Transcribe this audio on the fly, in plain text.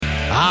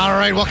All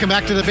right, welcome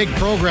back to the big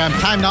program.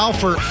 Time now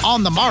for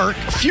On the Mark,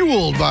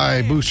 fueled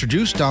by Booster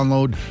Juice.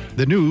 Download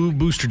the new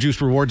Booster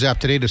Juice Rewards app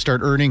today to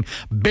start earning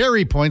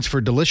berry points for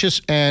delicious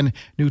and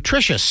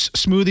nutritious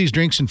smoothies,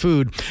 drinks, and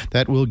food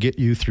that will get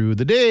you through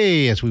the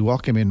day. As we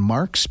welcome in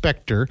Mark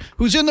Spector,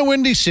 who's in the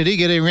Windy City,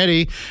 getting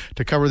ready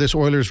to cover this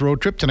Oilers road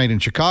trip tonight in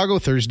Chicago,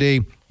 Thursday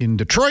in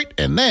Detroit,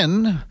 and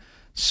then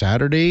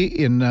Saturday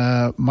in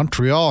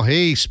Montreal.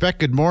 Hey, Spec,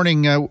 good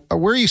morning. Where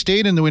are you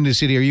staying in the Windy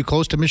City? Are you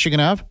close to Michigan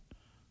Ave?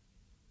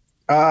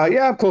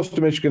 Yeah, I'm close to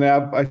Michigan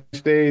Ave.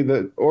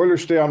 The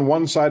Oilers stay on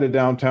one side of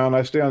downtown.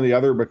 I stay on the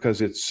other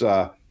because it's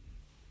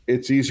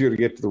easier to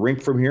get to the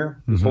rink from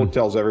here. There's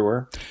hotels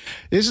everywhere.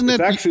 It's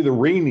actually the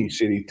rainy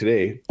city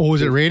today? Oh,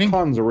 is it raining?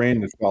 Tons of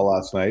rain that fell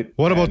last night.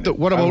 What about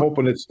I'm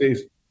hoping it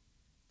stays.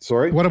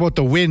 Sorry? What about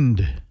the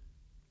wind?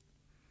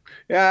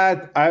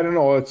 Yeah, I don't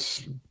know.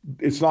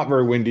 It's not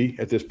very windy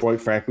at this point,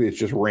 frankly. It's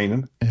just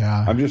raining.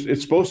 Yeah.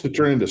 It's supposed to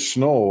turn into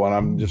snow, and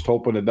I'm just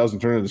hoping it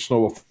doesn't turn into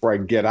snow before I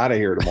get out of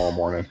here tomorrow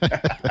morning.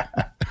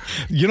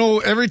 You know,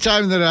 every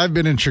time that I've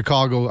been in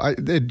Chicago,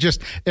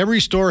 every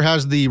store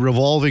has the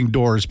revolving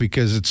doors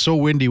because it's so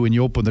windy when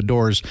you open the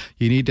doors.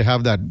 You need to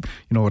have that,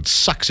 it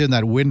sucks in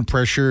that wind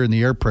pressure and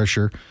the air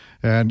pressure.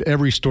 And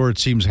every store, it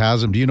seems,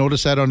 has them. Do you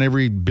notice that on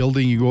every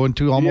building you go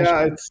into almost?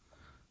 Yeah,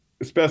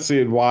 especially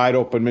in wide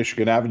open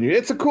Michigan Avenue.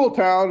 It's a cool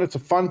town. It's a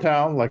fun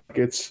town. Like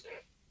it's,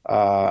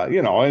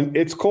 and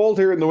it's cold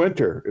here in the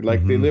winter.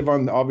 Like they live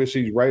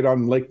obviously right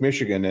on Lake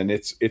Michigan, and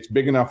it's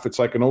big enough. It's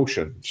like an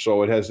ocean.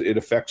 So it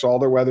affects all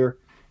their weather.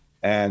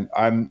 And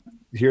I'm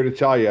here to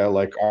tell you,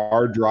 like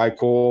our dry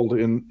cold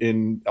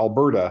in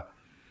Alberta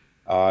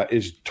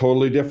is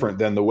totally different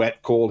than the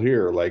wet cold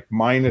here. Like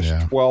minus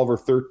 12 or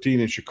 13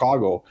 in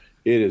Chicago.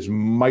 It is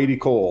mighty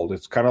cold.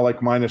 It's kind of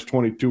like minus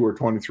 22 or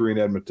 23 in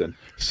Edmonton.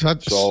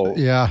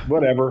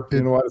 Whatever.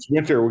 You know what? It's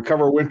winter. We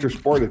cover winter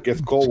sport. It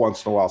gets cold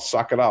once in a while.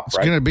 Suck it up, right? It's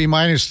going to be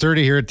minus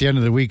 30 here at the end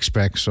of the week,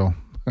 Spec. So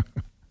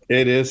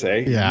it is,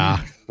 eh?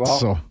 Yeah. Well,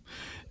 so,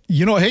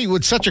 hey,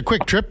 it's such a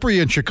quick trip for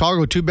you in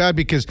Chicago. Too bad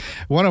because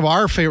one of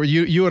our favorite,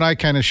 you and I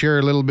kind of share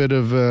a little bit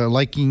of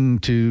liking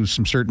to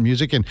some certain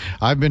music. And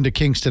I've been to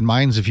Kingston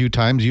Mines a few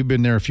times. You've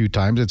been there a few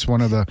times. It's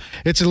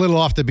a little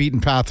off the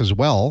beaten path as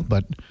well,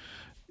 but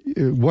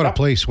what a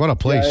place.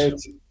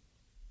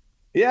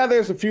 Yeah,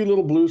 there's a few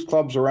little blues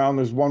clubs around.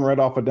 There's one right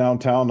off of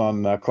downtown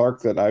on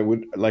Clark that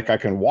I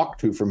can walk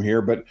to from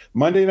here. But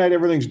Monday night,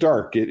 everything's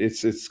dark.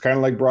 It's kind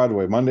of like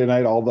Broadway. Monday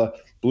night, all the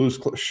blues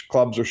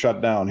clubs are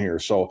shut down here.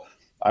 So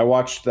I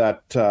watched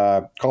that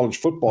college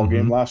football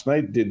game last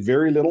night, did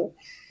very little,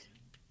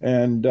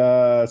 and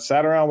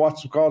sat around,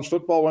 watched some college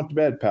football, went to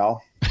bed,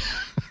 pal.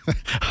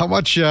 How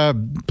much how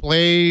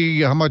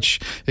much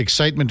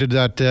excitement did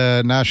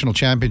that national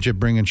championship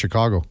bring in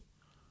Chicago?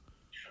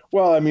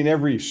 Well, I mean,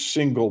 every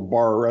single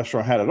bar or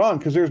restaurant had it on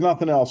because there's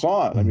nothing else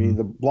on. I mean,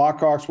 the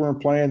Blackhawks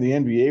weren't playing. The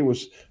NBA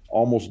was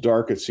almost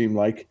dark, it seemed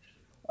like.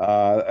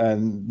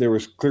 And there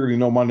was clearly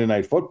no Monday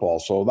Night Football.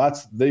 So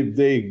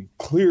they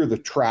clear the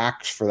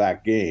tracks for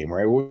that game,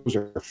 right? What was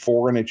there,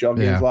 4 NHL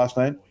games last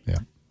night? Yeah.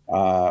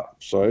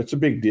 So it's a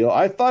big deal.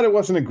 I thought it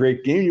wasn't a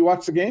great game. You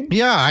watched the game?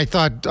 Yeah,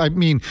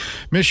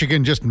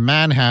 Michigan just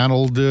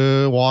manhandled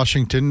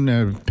Washington.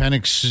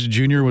 Penix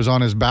Jr. was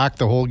on his back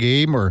the whole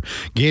game, or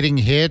getting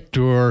hit,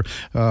 or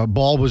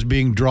ball was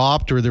being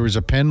dropped, or there was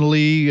a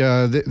penalty.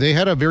 They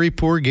had a very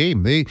poor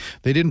game. They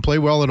didn't play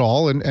well at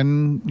all,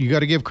 and you got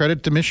to give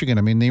credit to Michigan.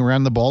 I mean, they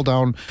ran the ball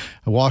down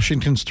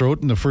Washington's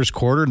throat in the first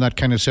quarter, and that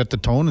kind of set the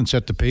tone and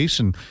set the pace,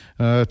 and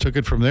took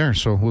it from there.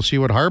 So we'll see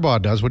what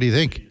Harbaugh does. What do you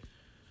think?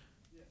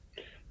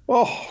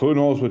 Well, who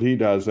knows what he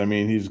does? I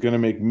mean, he's going to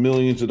make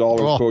millions of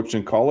dollars coaching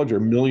in college or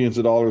millions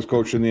of dollars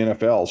coaching in the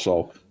NFL.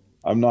 So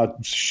I'm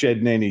not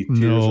shedding any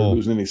tears or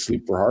losing any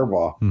sleep for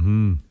Harbaugh.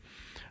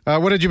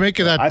 What did you make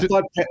of that? I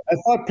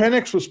thought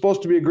Penix was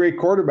supposed to be a great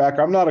quarterback.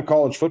 I'm not a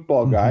college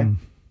football guy.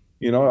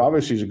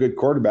 Obviously he's a good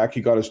quarterback. He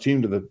got his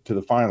team to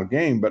the final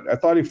game, but I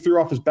thought he threw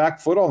off his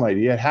back foot all night.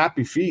 He had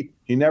happy feet.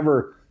 He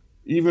never.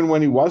 Even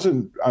when he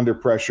wasn't under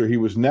pressure, he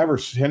never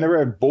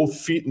had both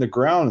feet in the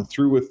ground and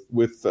threw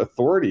with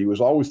authority. He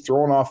was always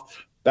throwing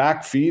off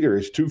back feet, or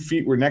his 2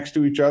 feet were next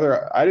to each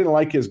other. I didn't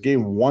like his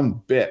game one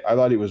bit. I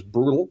thought he was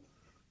brutal.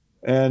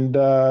 And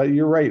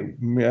you're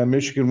right.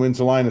 Michigan wins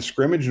the line of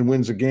scrimmage and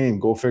wins the game.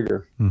 Go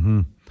figure.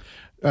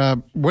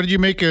 What did you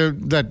make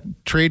of that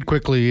trade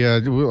quickly?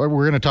 We're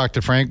going to talk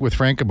to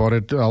Frank about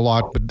it a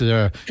lot, but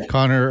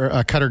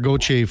Cutter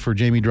Gauthier for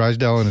Jamie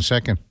Drysdale in a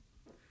second.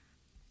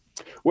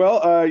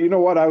 Well, you know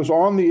what? I was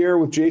on the air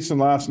with Jason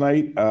last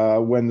night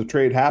when the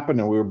trade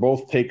happened, and we were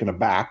both taken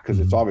aback because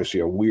it's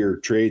obviously a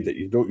weird trade that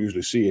you don't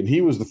usually see. And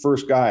he was the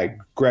first guy,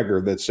 Gregor,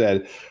 that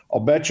said, "I'll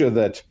bet you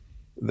that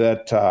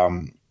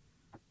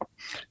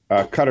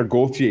Cutter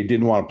Gauthier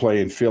didn't want to play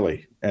in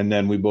Philly." And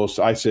then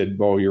I said,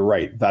 "Oh, you're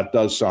right. That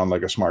does sound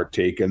like a smart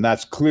take, and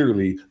that's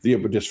clearly the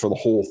impetus for the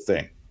whole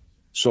thing."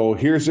 So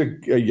here's a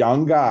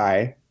young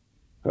guy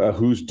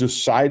who's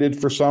decided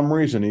for some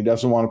reason he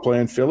doesn't want to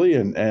play in Philly,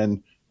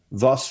 and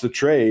thus the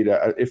trade.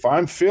 If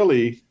I'm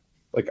Philly,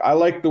 like I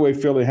like the way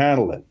Philly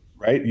handled it.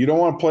 right? You don't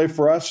want to play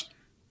for us?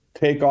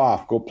 Take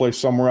off. Go play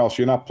somewhere else.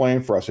 You're not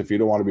playing for us if you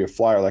don't want to be a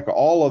Flyer. Like,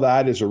 all of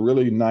that is a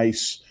really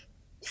nice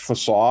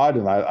facade,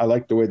 and I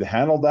like the way they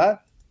handled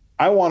that.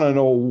 I want to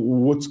know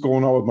what's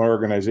going on with my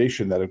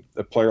organization that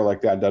a player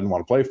like that doesn't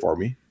want to play for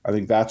me. I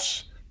think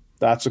that's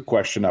a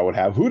question I would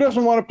have. Who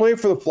doesn't want to play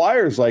for the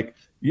Flyers? Like,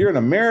 you're an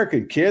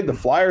American kid. The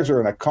Flyers are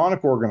an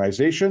iconic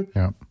organization.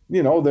 Yeah.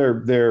 You know,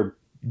 they're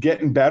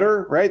getting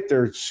better, right?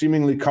 They're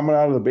seemingly coming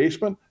out of the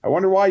basement. I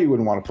wonder why you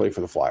wouldn't want to play for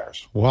the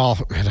Flyers. Well,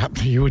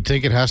 you would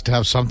think it has to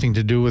have something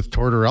to do with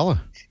Tortorella.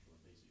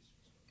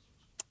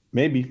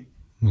 Maybe.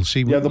 We'll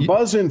see. Yeah, the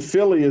buzz in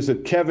Philly is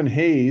that Kevin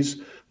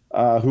Hayes,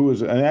 who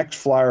is an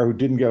ex-Flyer who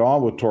didn't get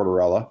on with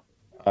Tortorella,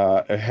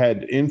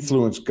 had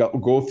influenced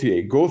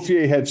Gauthier.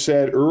 Gauthier had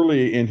said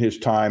early in his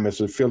time as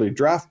a Philly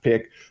draft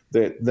pick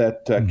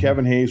that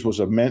Kevin Hayes was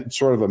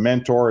sort of a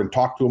mentor and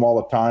talked to him all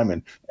the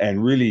time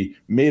and really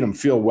made him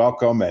feel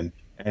welcome and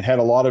had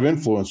a lot of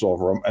influence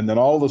over him. And then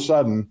all of a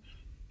sudden,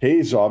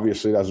 Hayes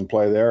obviously doesn't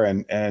play there,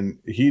 and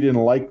he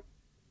didn't like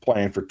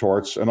playing for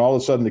Torts. And all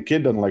of a sudden, the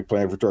kid doesn't like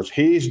playing for Torts.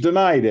 Hayes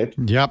denied it.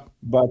 Yep.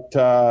 But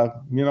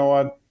you know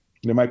what?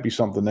 There might be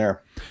something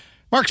there.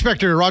 Mark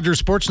Spector,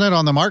 Rogers Sportsnet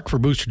on the mark for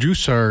Booster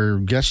Juice, our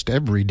guest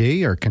every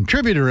day, our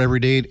contributor every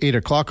day at 8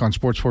 o'clock on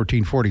Sports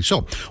 1440.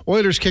 So,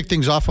 Oilers kick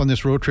things off on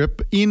this road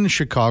trip in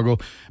Chicago.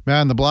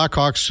 Man, the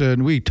Blackhawks,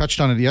 and we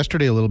touched on it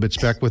yesterday a little bit,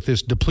 Spec, with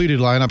this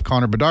depleted lineup,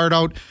 Connor Bedard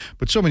out,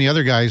 but so many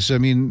other guys. I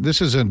mean,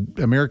 this is an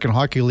American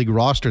Hockey League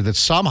roster that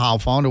somehow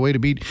found a way to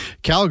beat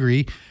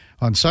Calgary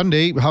on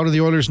Sunday. How do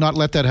the Oilers not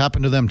let that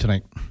happen to them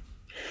tonight?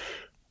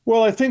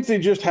 Well, I think they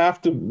just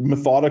have to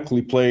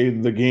methodically play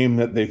the game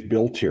that they've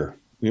built here.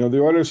 You know,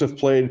 the Oilers have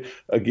played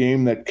a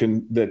game that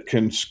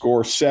can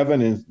score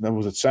 7 in,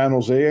 was it San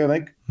Jose, I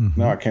think? Mm-hmm.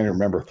 No, I can't even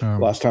remember.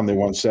 Last time they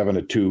won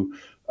 7-2.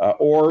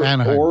 Or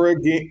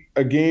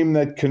a game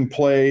that can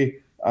play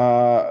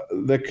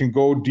that can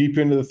go deep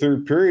into the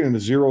third period in a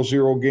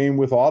 0-0 game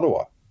with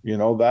Ottawa. You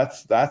know,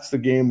 that's the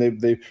game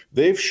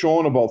they've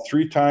shown about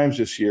 3 times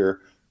this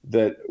year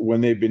that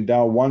when they've been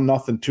down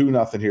 1-0,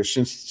 2-0 here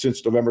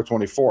since November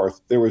 24th.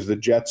 There was the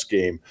Jets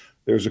game.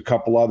 There's a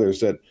couple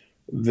others that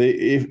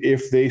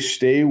if they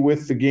stay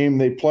with the game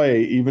they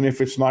play, even if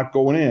it's not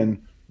going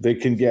in, they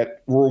can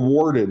get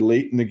rewarded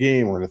late in the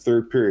game or in the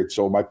third period.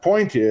 So my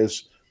point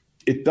is,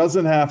 it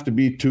doesn't have to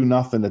be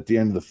 2-0 at the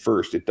end of the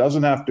first. It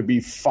doesn't have to be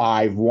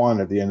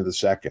 5-1 at the end of the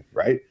second,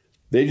 right?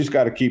 They just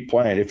got to keep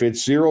playing. If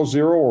it's 0-0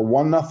 or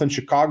 1-0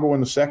 Chicago in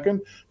the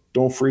second,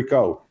 don't freak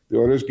out. The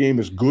Oilers game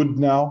is good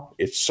now.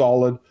 It's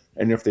solid.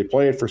 And if they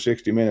play it for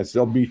 60 minutes,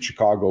 they'll beat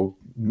Chicago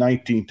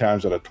 19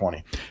 times out of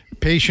 20.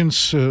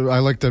 Patience, I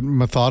like the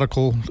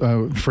methodical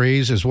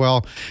phrase as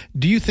well.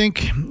 Do you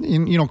think,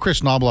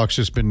 Chris Knobloch's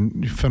just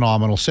been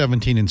phenomenal,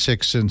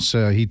 17-6 since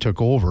he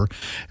took over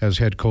as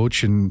head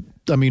coach. And,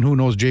 I mean, who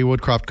knows, Jay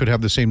Woodcroft could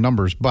have the same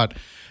numbers, but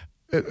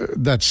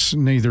that's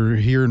neither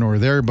here nor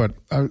there. But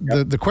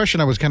the question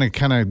I was kind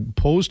of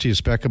posed to you,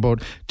 Spec,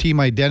 about team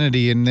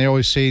identity, and they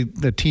always say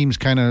the teams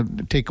kind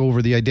of take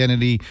over the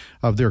identity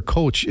of their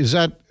coach. Is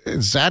that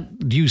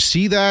do you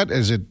see that?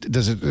 Does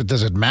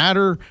it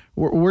matter?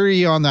 Where are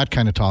you on that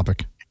kind of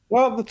topic?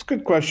 Well, that's a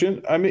good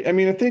question. I mean,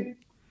 I think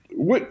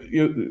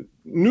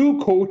new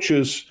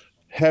coaches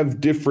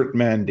have different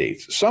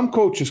mandates. Some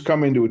coaches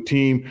come into a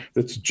team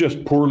that's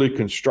just poorly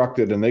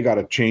constructed and they got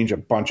to change a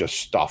bunch of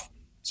stuff.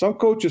 Some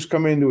coaches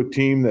come into a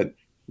team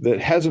that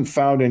hasn't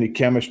found any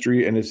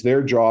chemistry, and it's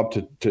their job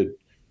to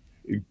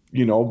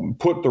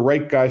put the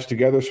right guys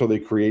together so they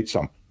create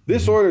some.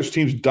 This Oilers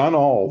team's done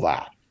all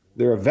that.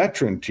 They're a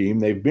veteran team.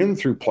 They've been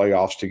through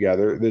playoffs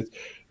together.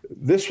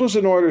 This was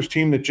an Oilers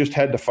team that just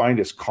had to find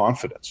its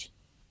confidence.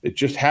 It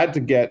just had to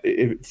get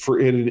it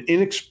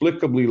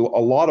inexplicably, a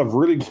lot of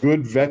really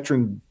good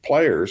veteran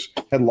players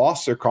had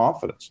lost their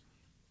confidence.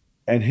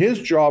 And his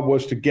job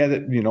was to get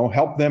it,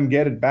 help them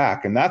get it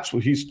back. And that's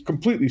what he's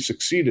completely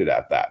succeeded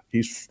at that.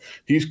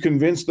 He's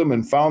convinced them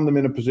and found them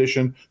in a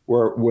position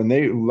where when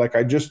they, like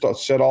I just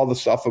said all the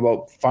stuff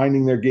about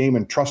finding their game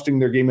and trusting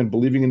their game and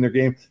believing in their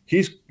game,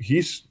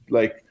 he's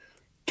like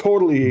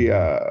totally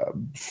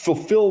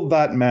fulfilled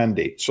that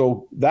mandate.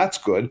 So that's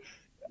good.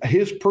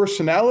 His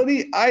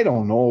personality, I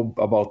don't know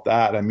about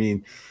that. I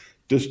mean,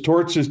 does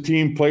Torts'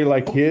 team play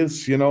like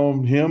his,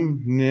 him?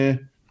 Nah.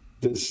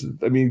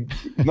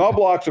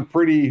 Knobloch's a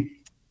pretty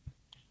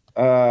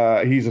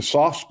he's a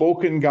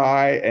soft-spoken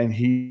guy, and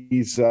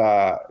he's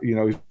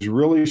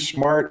really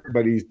smart,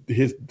 but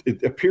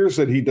it appears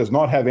that he does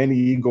not have any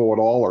ego at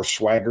all or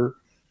swagger.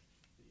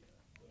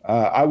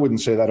 I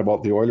wouldn't say that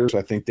about the Oilers.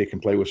 I think they can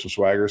play with some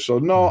swagger. So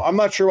no, I'm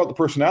not sure about the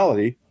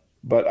personality,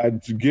 but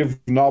I'd give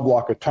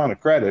Knobloch a ton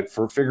of credit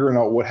for figuring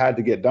out what had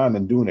to get done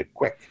and doing it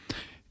quick.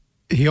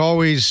 He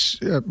always,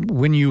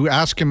 when you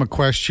ask him a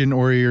question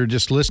or you're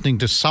just listening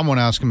to someone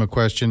ask him a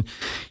question,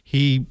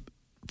 he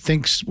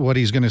thinks what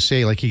he's going to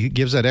say. Like he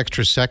gives that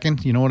extra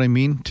second, you know what I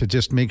mean? To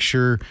just make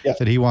sure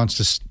that he wants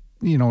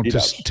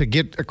to, to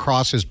get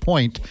across his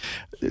point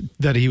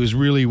that he was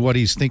really what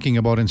he's thinking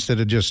about instead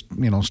of just,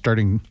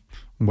 starting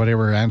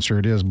whatever answer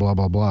it is, blah,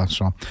 blah, blah.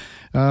 So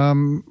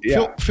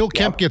Phil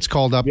Kemp gets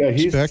called up.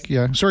 Spec.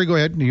 Yeah. Sorry, go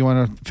ahead. You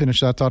want to finish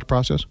that thought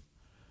process?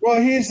 Well,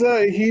 he's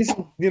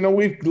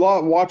we've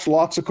watched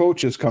lots of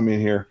coaches come in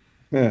here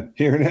in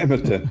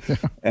Edmonton,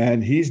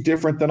 and he's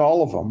different than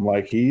all of them.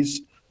 Like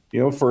he's,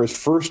 for his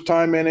first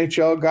time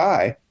NHL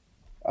guy,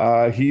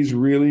 he's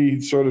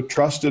really sort of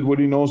trusted what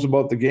he knows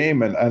about the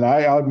game. And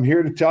I'm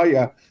here to tell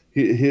you,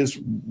 his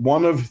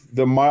one of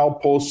the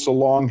mileposts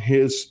along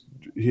his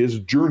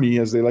journey,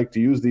 as they like to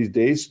use these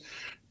days,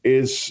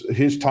 is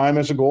his time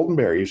as a Golden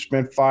Bear. He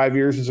spent 5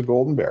 years as a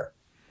Golden Bear,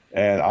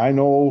 and I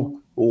know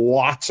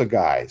lots of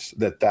guys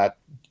that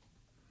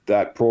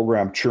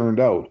program churned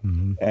out,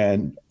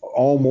 and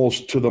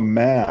almost to the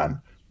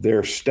man.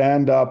 They're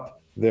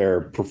stand-up,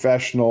 they're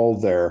professional,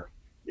 they're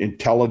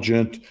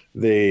intelligent,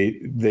 they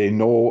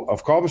know,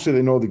 obviously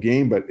they know the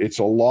game, but there's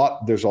a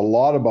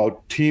lot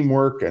about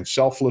teamwork and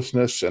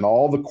selflessness and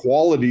all the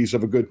qualities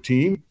of a good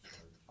team.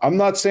 I'm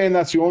not saying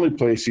that's the only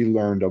place he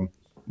learned them,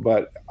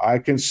 but I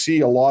can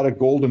see a lot of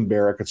Golden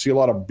Bear. I can see a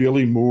lot of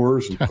Billy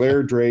Moores and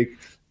Claire Drake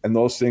and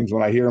those things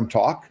when I hear him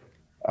talk.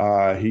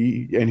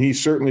 He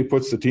certainly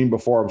puts the team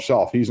before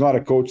himself. He's not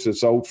a coach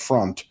that's out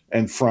front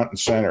and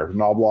center.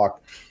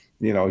 Knobloch,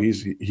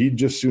 he'd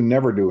just soon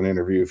never do an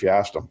interview if you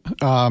asked him.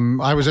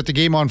 I was at the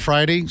game on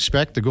Friday,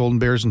 Spec, the Golden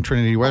Bears and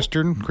Trinity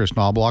Western. Chris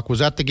Knobloch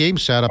was at the game,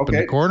 sat up in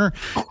the corner,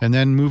 and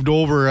then moved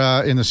over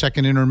in the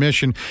second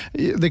intermission.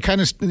 They kind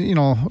of,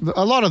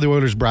 a lot of the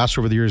Oilers brass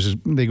over the years,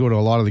 they go to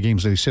a lot of the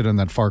games, they sit in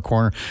that far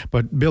corner.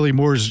 But Billy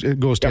Moores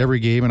goes to every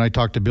game, and I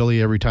talk to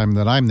Billy every time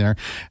that I'm there.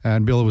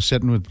 And Bill was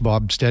sitting with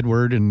Bob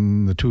Stedward,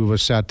 and the two of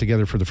us sat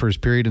together for the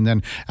first period. And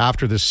then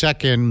after the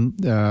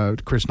second,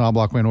 Chris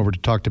Knobloch went over to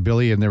talk to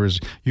Billy, and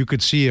you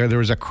could see there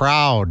was a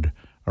crowd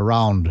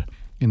around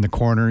in the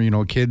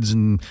corner, kids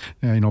and,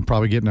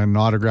 probably getting an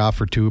autograph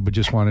or two, but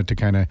just wanted to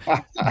kind of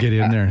get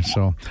in there.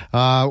 So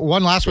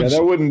one last one. Yeah,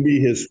 that wouldn't be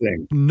his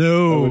thing.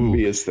 No. That wouldn't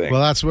be his thing.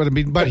 Well, that's what it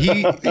mean. But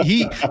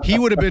he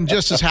would have been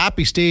just as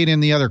happy staying in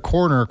the other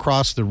corner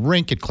across the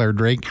rink at Claire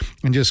Drake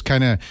and just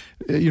kind of,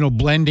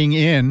 blending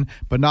in.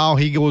 But now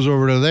he goes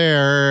over to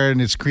there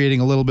and it's creating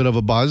a little bit of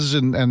a buzz,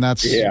 and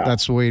that's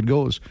the way it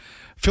goes.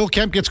 Phil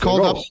Kemp gets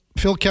called up.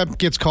 Phil Kemp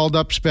gets called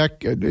up.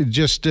 Spec.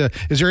 Is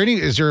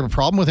there a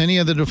problem with any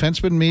of the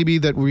defensemen maybe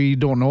that we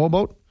don't know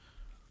about?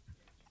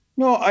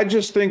 No, I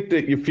just think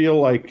that you feel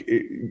like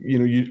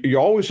you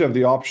always have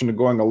the option of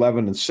going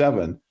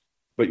 11-7,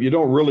 but you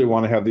don't really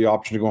want to have the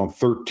option of going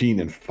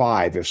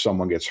 13-5 if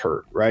someone gets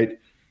hurt, right?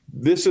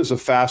 This is a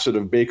facet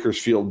of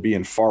Bakersfield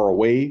being far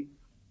away.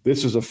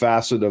 This is a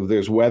facet of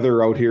there's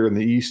weather out here in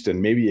the east,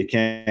 and maybe you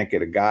can't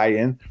get a guy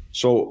in.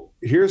 So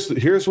here's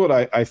what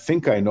I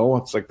think I know.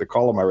 It's like the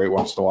column I write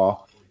once in a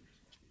while.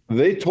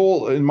 They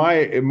told, in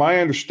my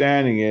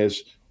understanding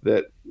is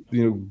that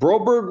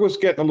Broberg was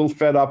getting a little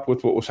fed up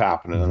with what was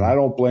happening, and I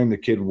don't blame the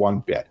kid one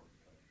bit.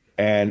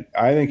 And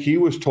I think he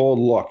was told,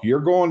 look, you're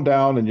going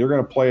down and you're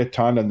going to play a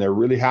ton, and they're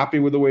really happy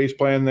with the way he's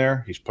playing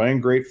there. He's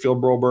playing great, Phil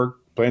Broberg,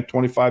 playing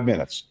 25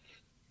 minutes.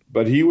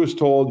 But he was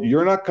told,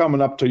 you're not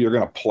coming up till you're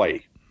going to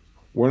play.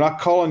 We're not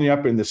calling you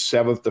up in the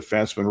seventh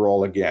defenseman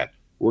role again.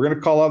 We're going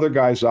to call other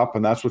guys up,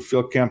 and that's what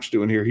Phil Kemp's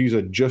doing here. He's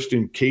a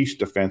just-in-case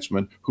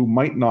defenseman who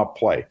might not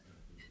play.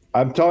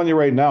 I'm telling you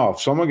right now,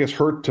 if someone gets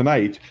hurt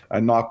tonight,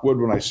 and knock wood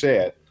when I say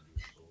it,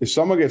 if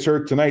someone gets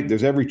hurt tonight,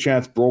 there's every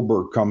chance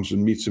Broberg comes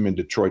and meets him in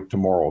Detroit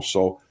tomorrow.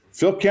 So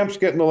Phil Kemp's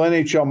getting a little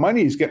NHL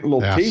money. He's getting a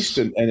little taste,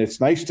 and it's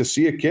nice to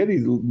see a kid.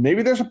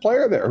 Maybe there's a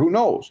player there. Who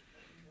knows?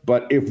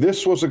 But if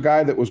this was a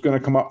guy that was going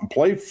to come up and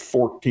play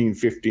 14,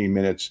 15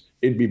 minutes,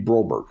 it'd be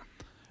Broberg.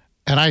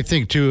 And I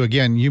think, too,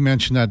 again, you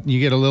mentioned that you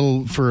get a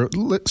little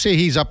let's say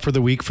he's up for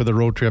the week for the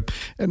road trip,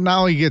 and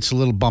now he gets a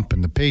little bump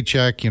in the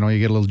paycheck. You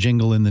get a little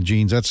jingle in the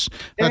jeans.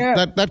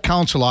 That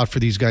counts a lot for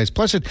these guys.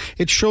 Plus,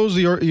 it shows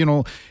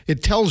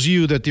it tells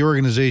you that the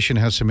organization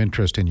has some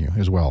interest in you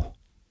as well.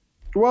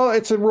 Well,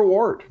 it's a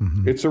reward.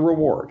 Mm-hmm. It's a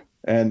reward.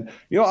 And,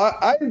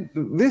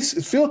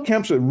 Phil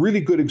Kemp's a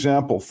really good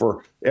example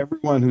for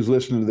everyone who's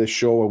listening to this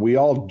show. And we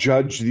all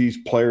judge these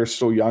players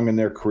so young in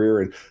their career.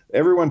 And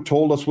everyone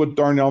told us what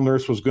Darnell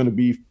Nurse was going to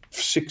be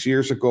 6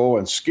 years ago,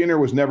 and Skinner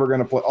was never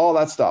going to play, all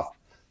that stuff.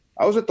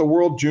 I was at the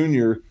World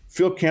Junior,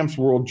 Phil Kemp's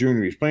World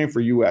Junior. He's playing for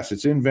U.S.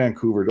 It's in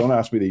Vancouver. Don't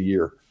ask me the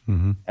year.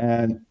 Mm-hmm.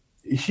 And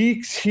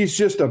he's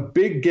just a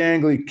big,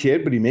 gangly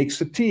kid, but he makes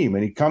the team.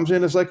 And he comes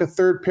in as like a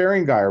third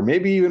pairing guy, or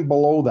maybe even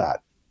below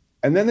that.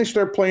 And then they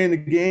start playing the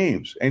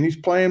games, and he's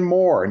playing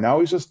more. And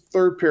now he's a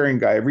third pairing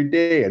guy every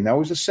day, and now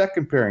he's a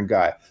second pairing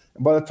guy.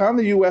 And by the time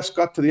the U.S.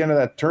 got to the end of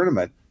that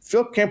tournament,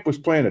 Phil Kemp was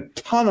playing a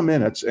ton of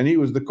minutes, and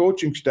the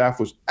coaching staff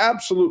was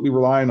absolutely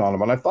relying on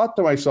him. And I thought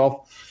to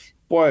myself,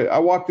 boy, I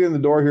walked in the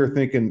door here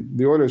thinking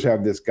the Oilers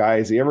have this guy.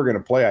 Is he ever going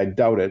to play? I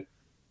doubt it.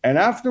 And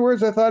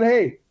afterwards, I thought,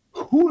 hey,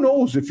 who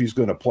knows if he's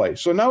going to play?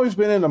 So now he's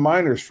been in the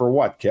minors for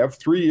what, Kev?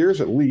 3 years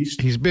at least.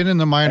 He's been in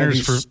the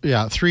minors for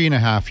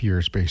 3.5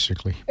 years,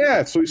 basically.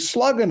 Yeah, so he's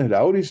slugging it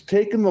out. He's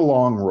taking the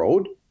long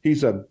road.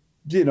 He's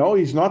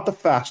he's not the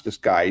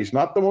fastest guy. He's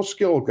not the most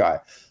skilled guy.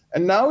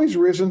 And now he's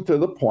risen to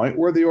the point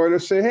where the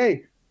Oilers say,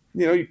 hey,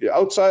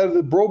 outside of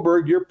the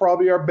Broberg, you're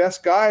probably our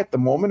best guy at the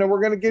moment, and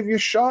we're going to give you a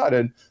shot.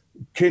 And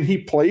can he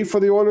play for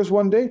the Oilers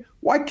one day?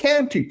 Why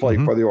can't he play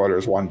for the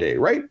Oilers one day,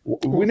 right?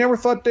 We never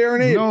thought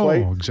Darren A would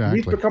play. Exactly.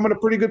 He's becoming a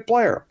pretty good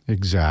player.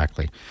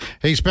 Exactly.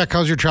 Hey, Speck,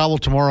 how's your travel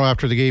tomorrow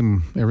after the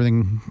game?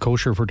 Everything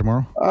kosher for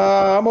tomorrow?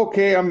 I'm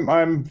okay.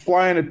 I'm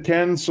flying at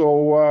 10,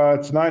 so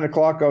it's 9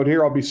 o'clock out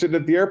here. I'll be sitting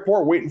at the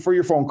airport waiting for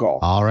your phone call.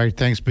 All right.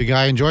 Thanks, big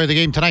guy. Enjoy the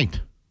game tonight.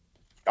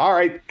 All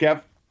right,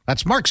 Kev.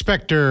 That's Mark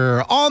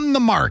Spector on the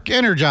mark,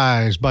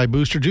 energized by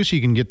Booster Juice. You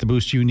can get the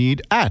boost you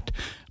need at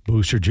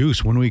Booster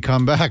Juice. When we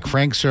come back,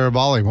 Frank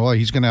Saravalli, well,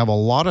 he's going to have a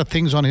lot of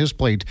things on his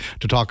plate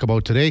to talk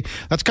about today.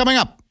 That's coming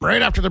up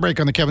right after the break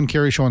on the Kevin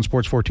Karius Show on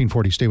Sports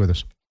 1440. Stay with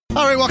us.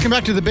 All right, welcome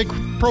back to the big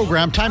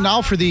program. Time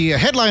now for the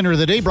headliner of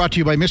the day, brought to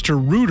you by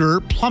Mr. Reuter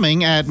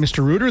Plumbing. At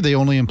Mr. Reuter, they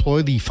only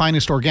employ the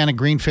finest organic,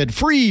 grain-fed,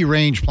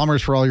 free-range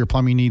plumbers. For all your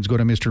plumbing needs, go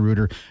to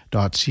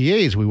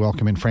mrreuter.ca. As we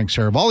welcome in Frank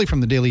Saravalli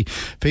from the Daily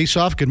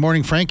Face-Off. Good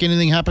morning, Frank.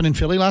 Anything happen in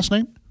Philly last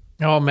night?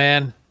 Oh,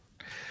 man.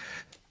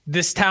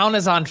 This town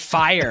is on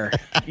fire.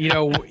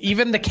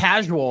 Even the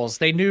casuals,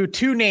 they knew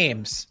two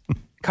names,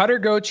 Cutter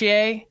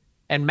Gauthier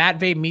and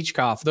Matvei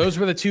Michkov. Those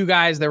were the two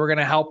guys that were going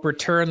to help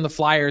return the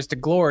Flyers to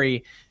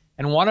glory.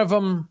 And one of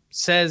them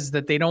says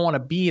that they don't want to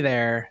be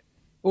there.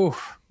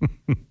 Oof.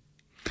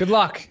 Good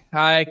luck.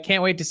 I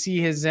can't wait to see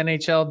his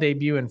NHL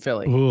debut in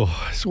Philly. Ooh.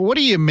 So what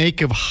do you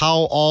make of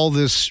how all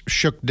this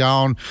shook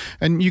down?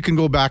 And you can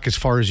go back as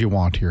far as you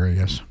want here, I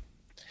guess.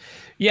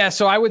 Yeah,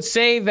 so I would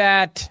say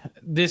that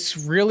this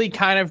really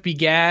kind of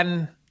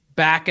began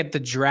back at the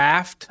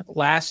draft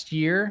last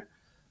year.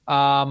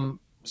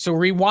 So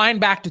rewind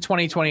back to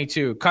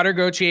 2022. Cutter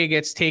Gauthier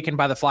gets taken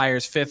by the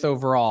Flyers 5th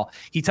overall.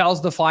 He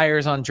tells the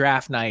Flyers on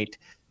draft night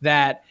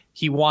that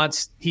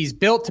he's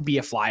built to be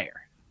a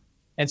Flyer.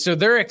 And so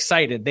they're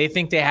excited. They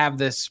think they have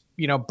this,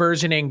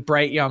 burgeoning,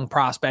 bright young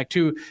prospect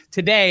who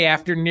today,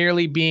 after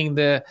nearly being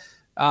the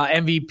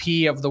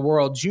MVP of the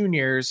World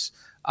Juniors,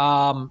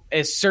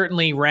 is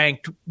certainly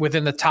ranked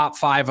within the top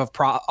 5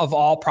 of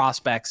all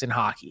prospects in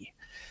hockey.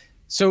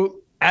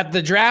 So at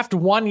the draft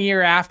 1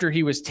 year after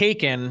he was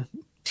taken,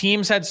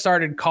 teams had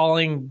started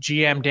calling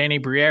GM Danny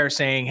Briere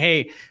saying,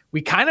 hey,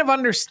 we kind of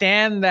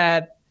understand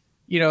that,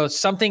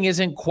 something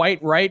isn't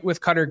quite right with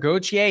Cutter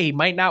Gauthier. He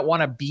might not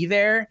want to be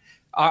there.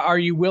 Are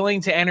you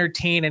willing to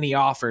entertain any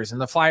offers?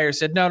 And the Flyers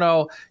said,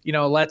 no,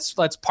 let's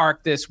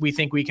park this. We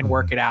think we can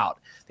work it out.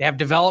 They have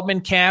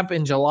development camp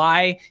in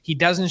July. He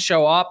doesn't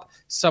show up.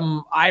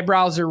 Some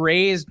eyebrows are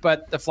raised,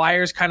 but the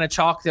Flyers kind of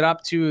chalked it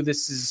up to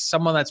this is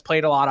someone that's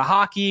played a lot of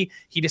hockey.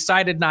 He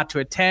decided not to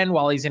attend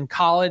while he's in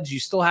college. You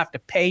still have to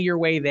pay your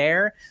way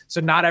there.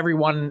 So not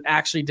everyone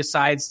actually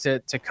decides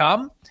to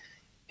come.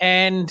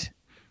 And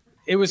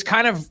it was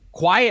kind of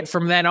quiet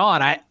from then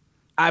on.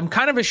 I'm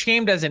kind of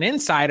ashamed as an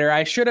insider.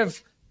 I should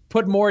have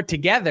put more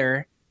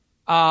together.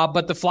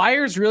 But the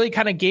Flyers really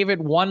kind of gave it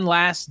one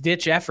last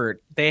ditch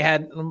effort. They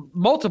had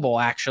multiple,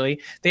 actually.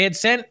 They had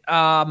sent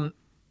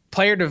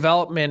player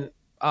development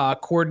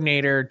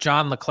coordinator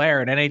John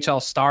LeClair, an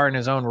NHL star in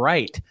his own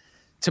right,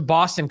 to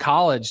Boston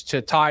College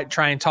to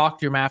try and talk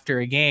to him after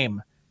a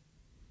game.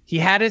 He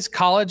had his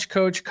college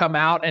coach come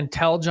out and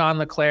tell John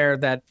LeClair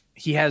that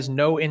he has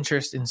no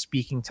interest in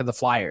speaking to the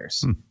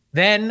Flyers.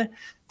 Then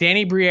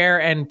Danny Briere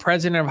and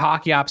president of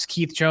Hockey Ops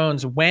Keith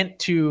Jones went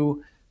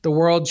to the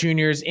World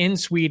Juniors in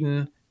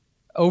Sweden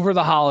over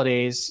the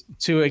holidays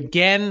to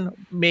again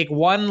make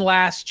one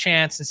last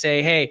chance and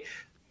say, hey,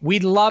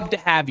 we'd love to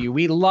have you.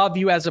 We love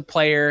you as a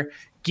player.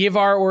 Give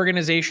our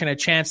organization a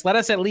chance. Let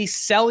us at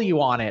least sell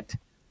you on it.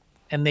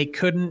 And they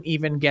couldn't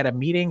even get a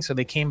meeting, so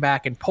they came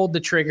back and pulled the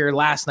trigger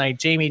last night.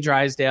 Jamie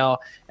Drysdale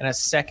and a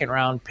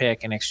second-round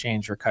pick in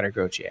exchange for Cutter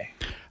Gauthier.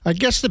 I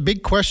guess the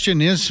big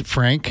question is,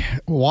 Frank,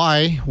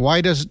 why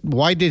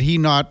did he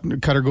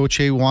not, Cutter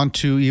Gauthier, want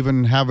to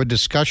even have a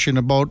discussion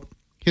about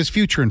his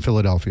future in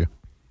Philadelphia?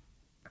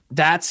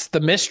 That's the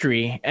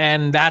mystery,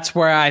 and that's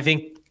where I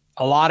think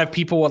a lot of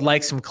people would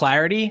like some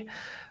clarity.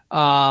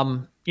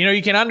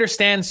 You can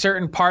understand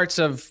certain parts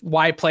of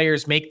why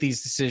players make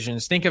these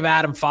decisions. Think of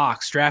Adam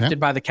Fox, drafted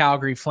by the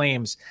Calgary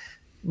Flames.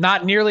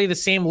 Not nearly the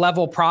same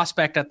level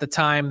prospect at the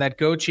time that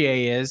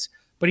Gauthier is,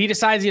 but he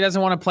decides he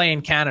doesn't want to play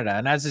in Canada.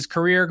 And as his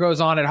career goes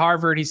on at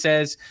Harvard, he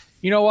says,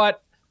 you know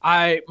what?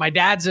 My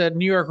dad's a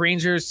New York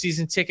Rangers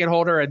season ticket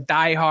holder, a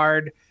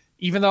diehard.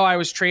 Even though I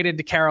was traded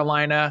to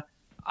Carolina,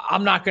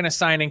 I'm not going to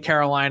sign in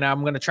Carolina.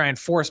 I'm going to try and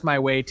force my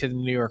way to the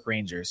New York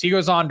Rangers. He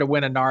goes on to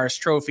win a Norris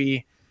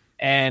Trophy,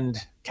 and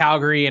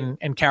Calgary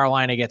and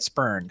Carolina get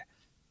spurned.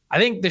 I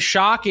think the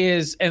shock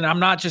is, and I'm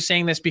not just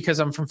saying this because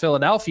I'm from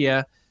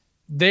Philadelphia,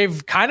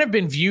 they've kind of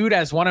been viewed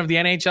as one of the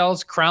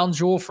NHL's crown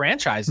jewel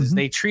franchises. Mm-hmm.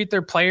 They treat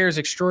their players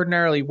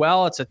extraordinarily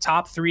well. It's a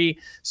top 3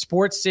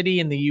 sports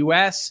city in the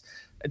U.S.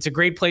 It's a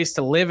great place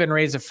to live and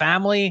raise a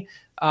family.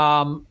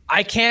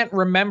 I can't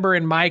remember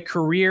in my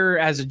career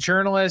as a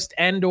journalist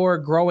and or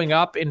growing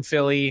up in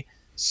Philly,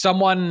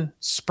 someone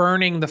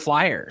spurning the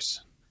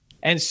Flyers.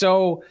 And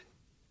so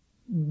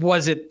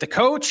was it the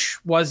coach?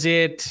 Was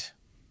it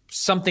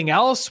something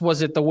else?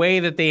 Was it the way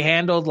that they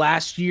handled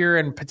last year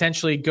and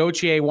potentially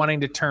Gauthier wanting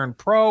to turn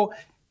pro?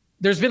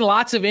 There's been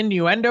lots of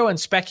innuendo and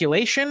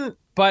speculation,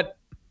 but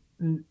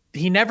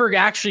he never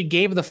actually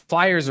gave the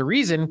Flyers a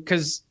reason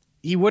because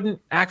he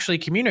wouldn't actually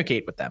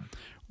communicate with them.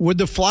 Would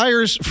the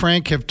Flyers,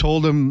 Frank, have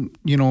told him,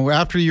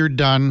 after you're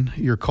done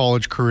your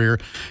college career,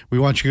 we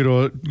want you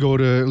to go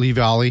to Lee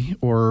Valley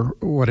or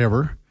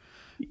whatever?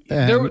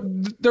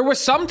 There was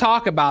some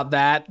talk about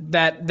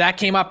that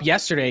came up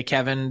yesterday,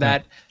 Kevin,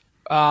 that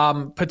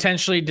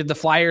potentially did the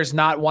Flyers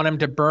not want him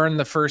to burn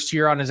the first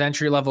year on his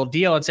entry-level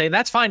deal and say,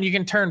 that's fine, you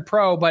can turn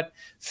pro, but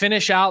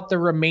finish out the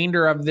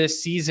remainder of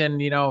this season,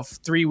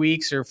 3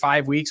 weeks or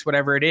 5 weeks,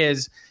 whatever it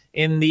is,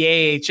 in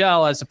the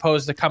AHL, as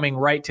opposed to coming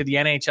right to the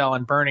NHL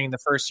and burning the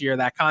first year of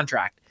that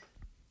contract.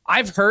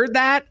 I've heard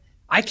that.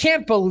 I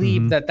can't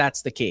believe that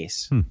that's the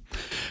case.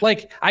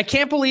 Like, I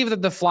can't believe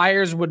that the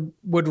Flyers would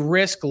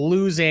risk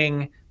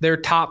losing their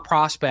top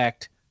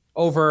prospect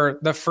over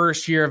the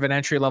first year of an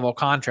entry-level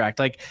contract.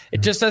 Like,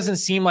 it just doesn't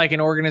seem like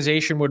an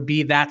organization would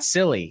be that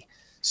silly.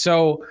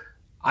 So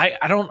I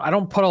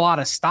don't put a lot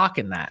of stock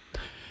in that.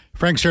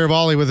 Frank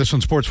Saravalli with us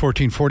on Sports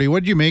 1440. What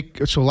did you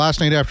make? So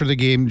last night after the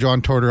game,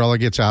 John Tortorella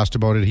gets asked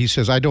about it. He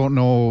says, I don't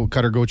know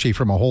Cutter Gauthier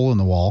from a hole in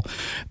the wall.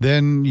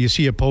 Then you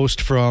see a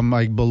post from,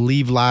 I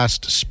believe,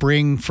 last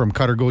spring from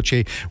Cutter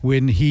Gauthier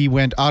when he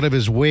went out of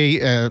his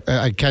way,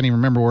 I can't even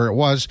remember where it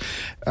was,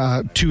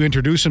 to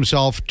introduce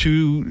himself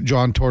to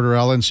John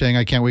Tortorella and saying,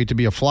 I can't wait to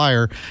be a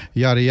Flyer,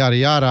 yada, yada,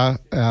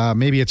 yada.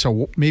 Maybe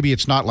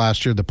it's not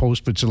last year, the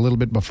post, but it's a little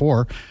bit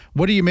before.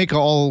 What do you make of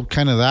all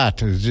kind of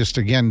that? It's just,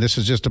 again, this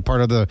is just a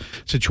part of the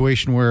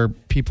situation where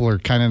people are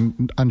kind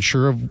of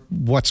unsure of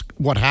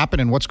what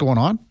happened and what's going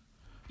on?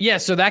 Yeah,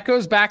 so that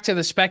goes back to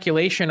the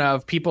speculation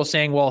of people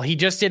saying, well, he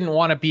just didn't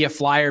want to be a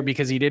Flyer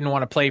because he didn't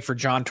want to play for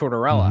John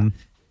Tortorella.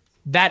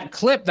 That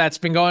clip that's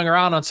been going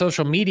around on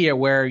social media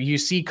where you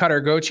see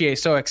Cutter Gauthier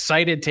so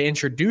excited to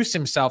introduce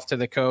himself to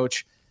the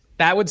coach,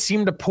 that would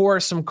seem to pour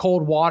some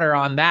cold water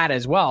on that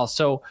as well.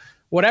 So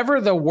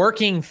whatever the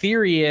working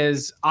theory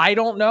is, I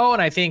don't know.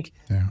 And I think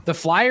the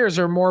Flyers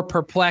are more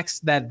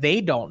perplexed that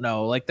they don't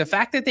know. Like, the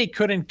fact that they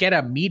couldn't get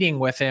a meeting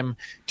with him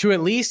to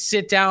at least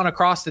sit down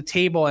across the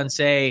table and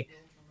say,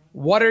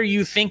 what are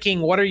you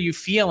thinking? What are you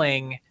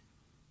feeling?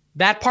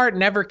 That part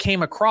never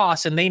came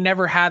across, and they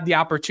never had the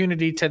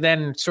opportunity to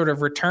then sort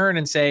of return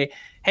and say,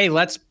 hey,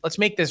 let's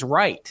make this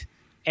right.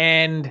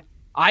 And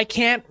I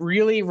can't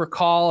really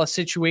recall a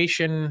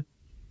situation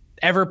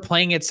ever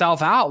playing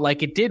itself out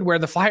like it did, where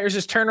the Flyers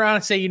just turn around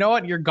and say, you know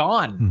what, you're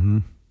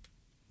gone.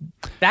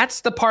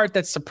 That's the part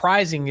that's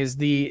surprising, is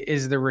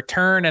the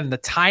return and the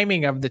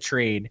timing of the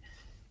trade.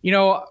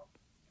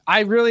 I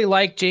really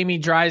like Jamie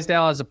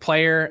Drysdale as a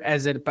player,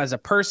 as a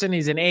person.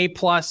 He's an A+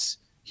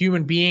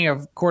 human being,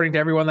 according to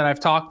everyone that I've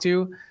talked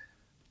to.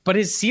 But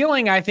his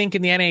ceiling, I think,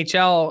 in the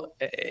NHL,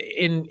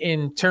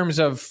 in terms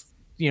of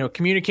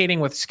communicating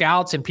with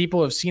scouts and people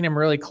who have seen him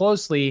really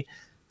closely,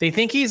 they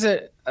think he's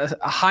a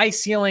high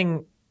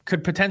ceiling,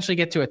 could potentially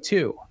get to a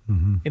 2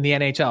 in the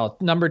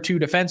NHL, number 2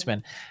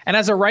 defenseman. And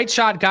as a right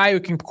shot guy who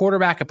can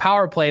quarterback a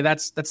power play,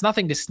 that's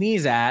nothing to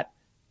sneeze at.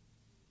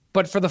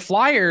 But for the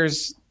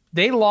Flyers,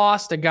 they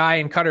lost a guy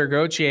in Cutter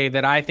Gauthier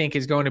that I think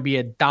is going to be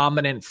a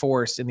dominant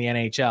force in the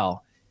NHL.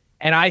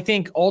 And I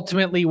think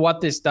ultimately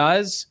what this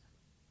does,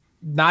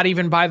 not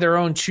even by their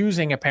own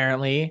choosing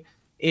apparently,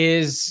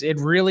 is it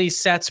really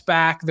sets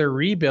back their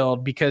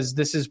rebuild, because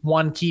this is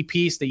one key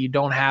piece that you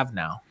don't have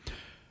now.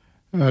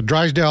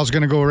 Drysdale's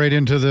going to go right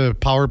into the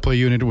power play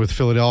unit with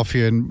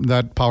Philadelphia, and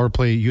that power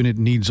play unit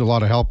needs a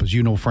lot of help, as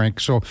you know, Frank.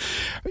 So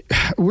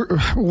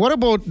what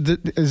about,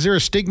 is there a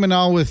stigma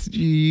now with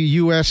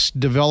U.S.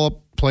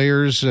 developed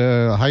players,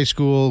 high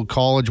school,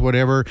 college,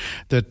 whatever,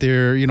 that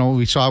they're,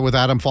 we saw it with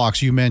Adam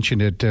Fox, you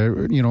mentioned it.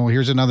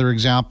 Here's another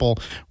example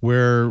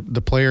where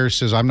the player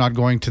says, I'm not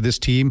going to this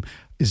team.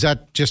 Is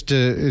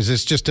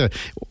this just a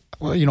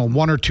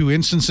one or two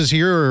instances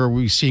here, or are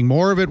we seeing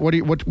more of it? What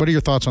are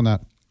your thoughts on that?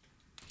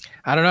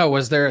 I don't know.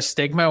 Was there a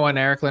stigma when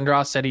Eric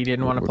Lindros said he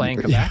didn't want to play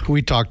in Quebec?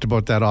 We talked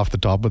about that off the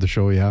top of the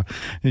show, yeah.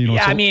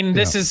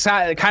 This is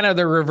kind of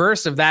the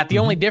reverse of that. The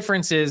only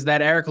difference is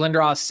that Eric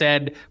Lindros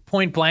said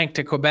point blank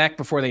to Quebec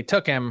before they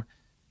took him,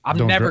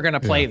 I'm never going to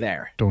play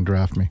there. Don't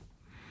draft me.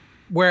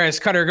 Whereas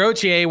Cutter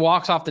Gauthier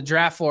walks off the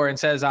draft floor and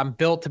says, I'm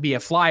built to be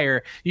a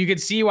Flyer. You could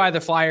see why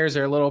the Flyers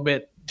are a little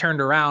bit turned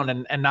around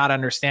and not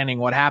understanding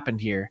what happened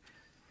here.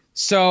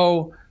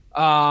 So,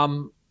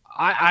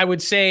 I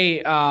would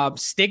say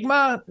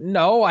stigma.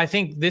 No, I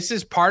think this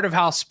is part of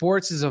how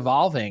sports is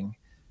evolving.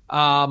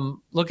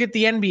 Look at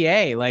the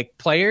NBA. Like,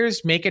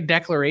 players make a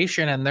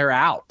declaration and they're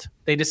out.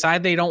 They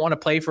decide they don't want to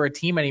play for a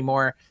team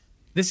anymore.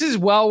 This is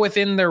well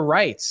within their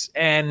rights,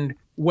 and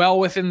well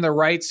within the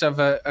rights of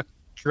a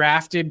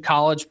drafted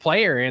college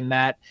player, in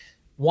that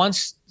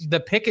once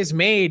the pick is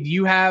made,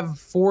 you have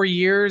 4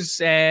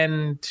 years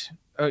and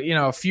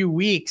a few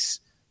weeks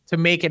to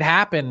make it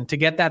happen, to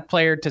get that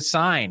player to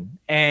sign.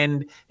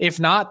 And if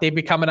not, they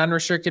become an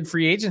unrestricted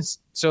free agent.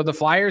 So the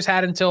Flyers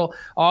had until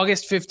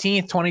August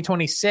 15th,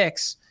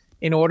 2026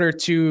 in order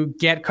to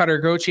get Cutter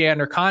Gauthier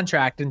under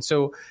contract. And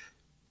so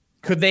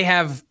could they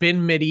have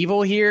been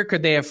medieval here?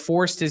 Could they have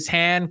forced his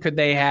hand? Could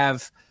they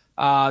have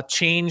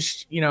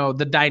changed,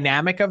 the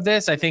dynamic of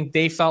this? I think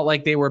they felt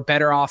like they were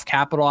better off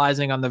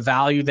capitalizing on the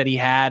value that he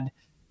had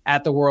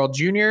at the World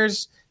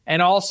Juniors,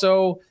 and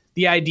also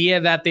the idea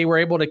that they were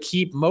able to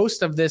keep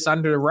most of this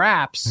under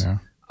wraps. Yeah.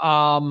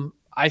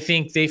 I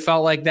think they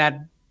felt like that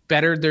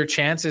bettered their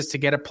chances to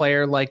get a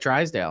player like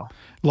Drysdale.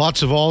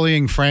 Lots of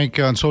volleying, Frank,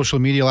 on social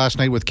media last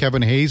night with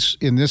Kevin Hayes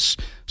in this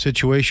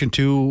situation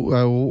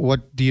too.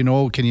 What do you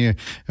know? Can you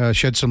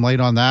shed some light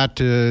on that?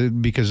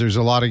 Because there's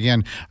a lot,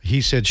 again,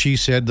 he said, she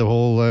said, the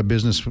whole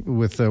business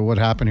with what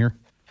happened here.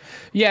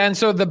 Yeah, and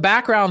so the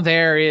background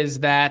there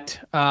is that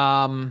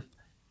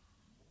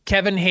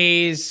Kevin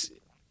Hayes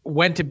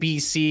went to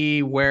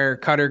BC where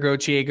Cutter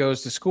Gauthier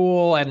goes to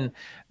school, and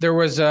there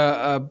was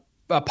a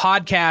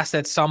podcast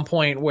at some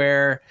point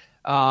where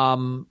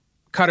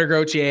Cutter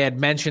Gauthier had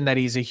mentioned that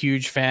he's a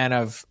huge fan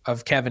of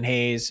Kevin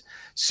Hayes.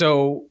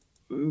 So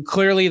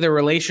clearly the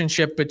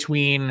relationship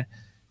between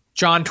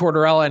John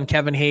Tortorella and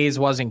Kevin Hayes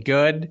wasn't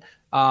good.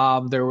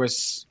 There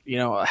was,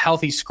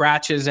 healthy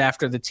scratches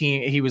after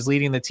he was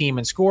leading the team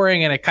in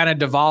scoring, and it kind of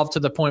devolved to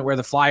the point where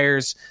the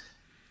Flyers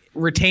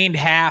retained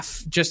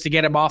half just to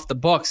get him off the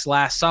books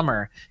last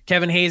summer.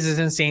 Kevin Hayes is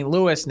in St.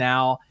 Louis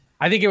now.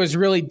 I think it was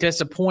really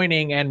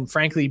disappointing and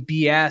frankly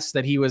BS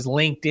that he was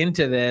linked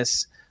into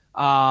this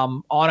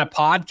on a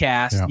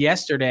podcast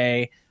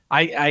yesterday.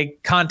 I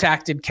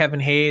contacted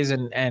Kevin Hayes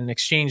and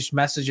exchanged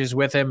messages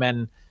with him,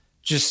 and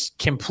just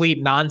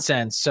complete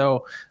nonsense.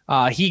 So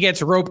he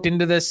gets roped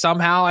into this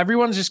somehow.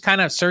 Everyone's just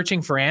kind of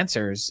searching for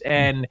answers.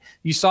 And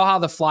you saw how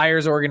the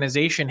Flyers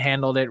organization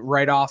handled it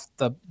right off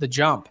the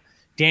jump.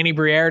 Danny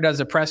Briere does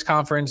a press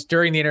conference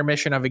during the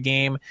intermission of a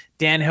game.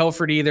 Dan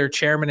Hilferty, their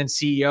chairman and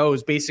CEO,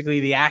 is basically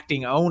the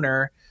acting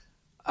owner.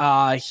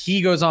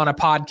 He goes on a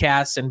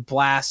podcast and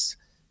blasts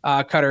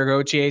Cutter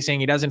Gauthier,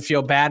 saying he doesn't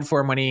feel bad for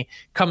him when he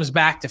comes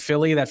back to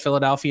Philly, that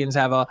Philadelphians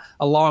have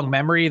a long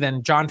memory.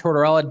 Then John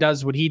Tortorella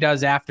does what he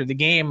does after the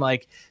game.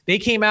 Like, they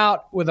came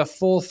out with a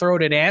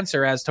full-throated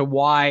answer as to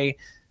why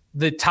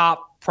the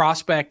top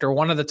prospect, or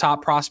one of the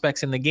top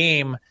prospects in the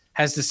game,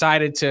 has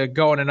decided to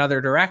go in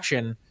another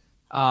direction.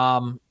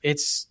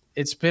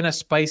 It's been a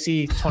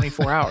spicy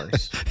 24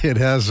 hours. It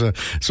has.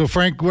 So,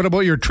 Frank, what about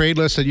your trade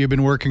list that you've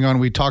been working on?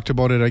 We talked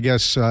about it, I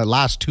guess,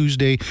 last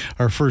Tuesday,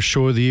 our first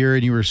show of the year,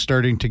 and you were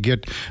starting to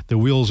get the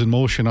wheels in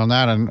motion on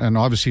that. And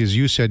obviously, as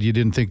you said, you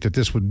didn't think that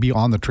this would be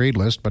on the trade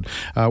list. But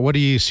what do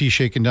you see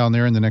shaking down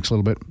there in the next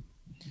little bit?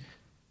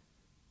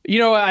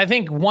 I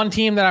think one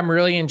team that I'm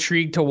really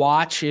intrigued to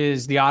watch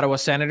is the Ottawa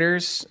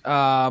Senators.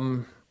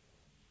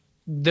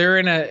 They're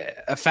in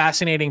a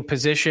fascinating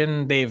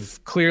position. They've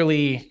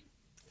clearly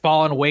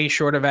fallen way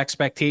short of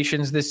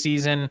expectations this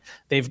season.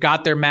 They've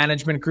got their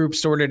management group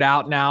sorted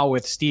out now,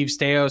 with Steve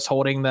Staios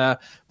holding the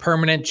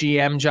permanent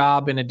GM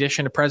job in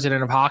addition to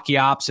president of hockey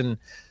ops. And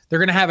they're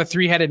going to have a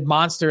three-headed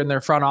monster in their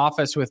front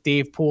office with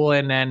Dave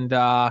Poulin and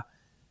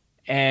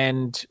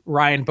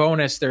Ryan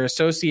Bonus, their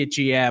associate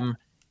GM.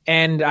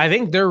 And I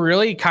think they're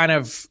really kind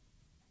of,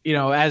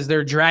 as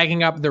they're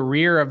dragging up the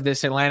rear of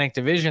this Atlantic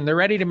division, they're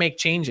ready to make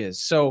changes.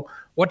 So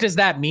what does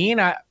that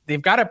mean?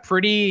 They've got a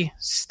pretty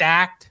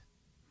stacked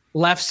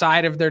left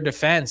side of their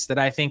defense that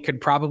I think could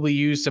probably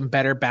use some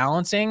better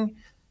balancing.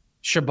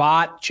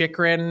 Shabbat,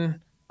 Chychrun,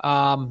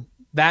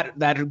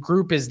 that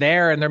group is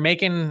there, and they're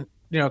making,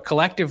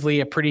 collectively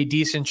a pretty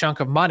decent chunk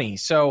of money.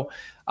 So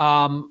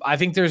I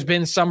think there's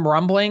been some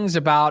rumblings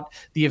about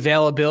the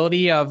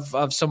availability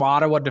of some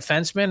Ottawa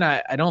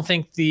defensemen. I don't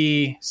think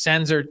the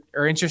Sens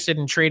are interested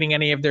in trading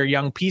any of their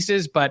young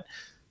pieces, but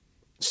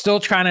still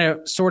trying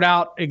to sort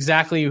out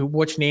exactly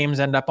which names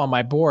end up on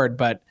my board.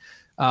 But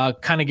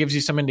kind of gives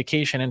you some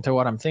indication into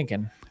what I'm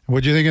thinking.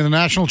 What do you think of the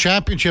national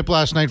championship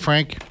last night,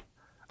 Frank?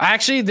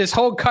 Actually, this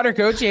whole Cutter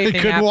Gauthier thing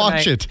happened. Couldn't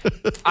watch it.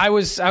 I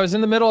was in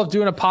the middle of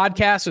doing a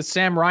podcast with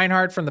Sam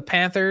Reinhart from the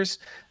Panthers.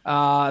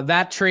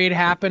 That trade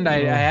happened. I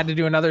had to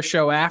do another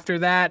show after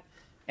that,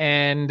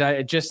 and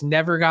I just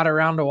never got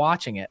around to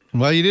watching it.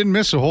 Well, you didn't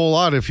miss a whole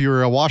lot if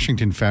you're a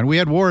Washington fan. We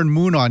had Warren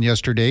Moon on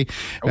yesterday.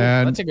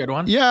 And that's a good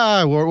one.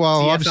 Yeah. Well,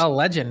 CFL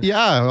legend.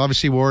 Yeah.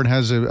 Obviously, Warren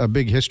has a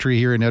big history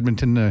here in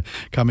Edmonton,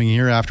 coming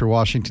here after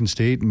Washington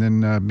State, and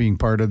then being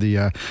part of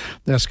the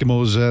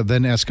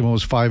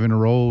Eskimos 5 in a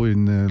row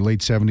in the late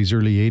 70s,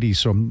 early 80s.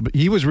 So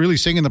he was really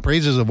singing the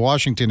praises of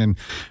Washington, and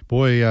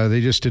boy,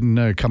 they just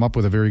didn't come up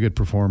with a very good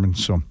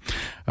performance. So,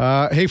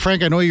 hey,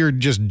 Frank, I know you're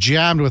just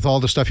jammed with all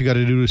the stuff you got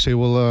to do, so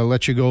we'll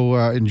let you go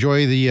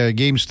enjoy the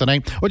games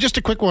tonight. Well, just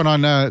a quick one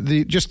on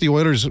the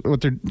Oilers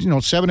with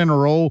their 7 in a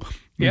row.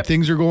 Yep.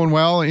 Things are going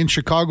well in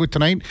Chicago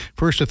tonight.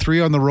 First of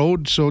 3 on the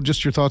road. So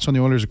just your thoughts on the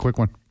Oilers, a quick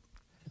one.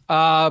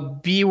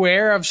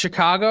 Beware of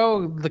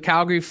Chicago. The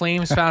Calgary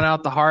Flames found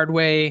out the hard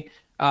way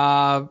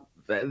how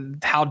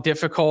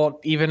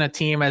difficult even a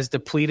team as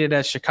depleted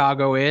as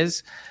Chicago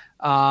is.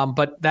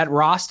 But that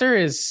roster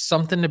is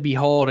something to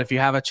behold if you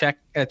have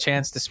a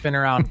chance to spin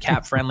around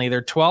cap friendly. There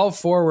are 12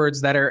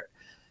 forwards that are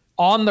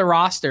on the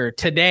roster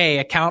today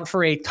account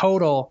for a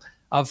total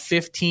of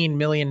 $15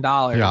 million.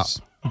 Yeah,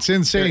 it's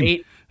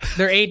insane.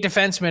 They're 8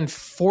 defensemen,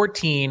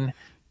 14.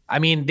 I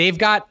mean, they've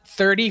got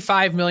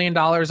 $35 million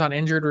on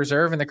injured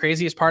reserve. And the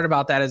craziest part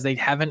about that is they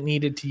haven't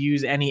needed to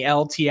use any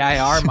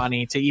LTIR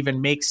money to even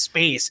make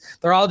space.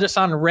 They're all just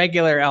on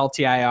regular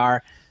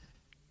LTIR,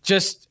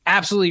 just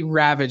absolutely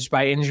ravaged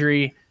by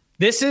injury.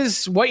 This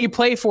is what you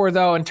play for,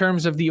 though, in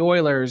terms of the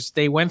Oilers.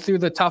 They went through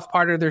the tough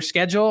part of their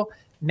schedule.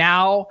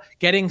 Now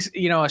getting,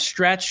 a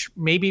stretch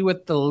maybe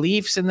with the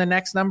Leafs in the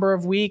next number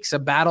of weeks, a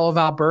Battle of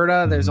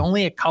Alberta. There's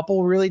only a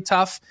couple really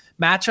tough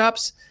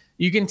matchups.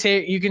 You can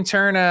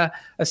turn a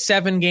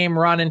 7-game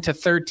run into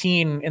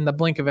 13 in the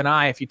blink of an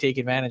eye if you take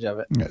advantage of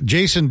it.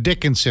 Jason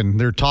Dickinson,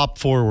 their top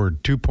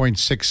forward,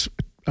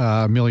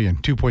 $2.6 million,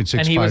 $2.65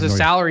 and he was a million.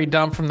 salary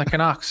dump from the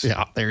Canucks.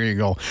 Yeah, there you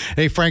go.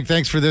 Hey, Frank,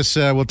 thanks for this.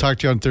 We'll talk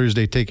to you on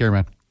Thursday. Take care,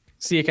 man.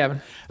 See you, Kevin.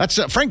 That's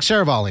Frank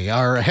Saravalli,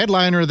 our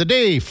headliner of the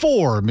day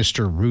for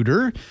Mr.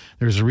 Rooter.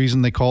 There's a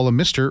reason they call him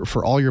Mr.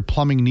 For all your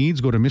plumbing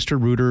needs, go to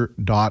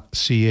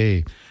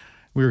mrrooter.ca.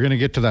 We were going to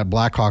get to that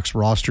Blackhawks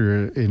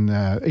roster in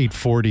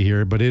 8:40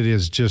 here, but it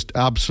is just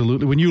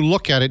absolutely, when you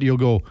look at it, you'll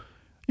go,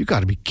 you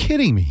got to be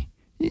kidding me.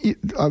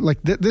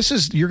 This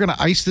is, you're going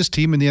to ice this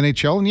team in the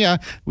NHL. And yeah,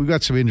 we've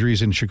got some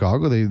injuries in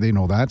Chicago. They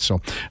know that.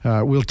 So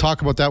we'll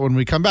talk about that when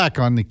we come back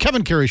on the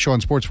Kevin Karius Show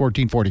on Sports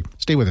 1440.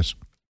 Stay with us.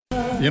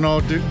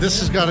 Dude, this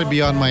has got to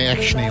be on my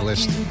action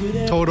list.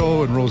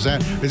 Toto and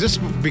Roseanne. Is this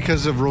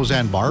because of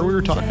Roseanne Barr we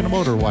were talking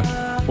about, or what?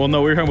 Well,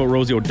 no, we were talking about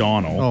Rosie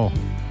O'Donnell. Oh.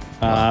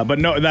 But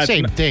no, that's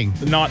same thing.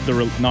 Not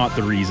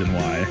the reason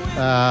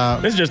why.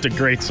 This is just a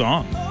great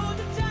song.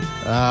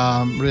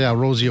 Yeah,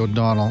 Rosie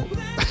O'Donnell.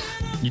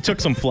 You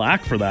took some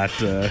flack for that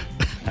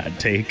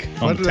take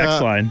on the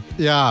text line.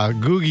 Yeah,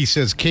 Googie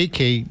says,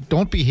 KK,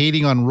 don't be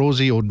hating on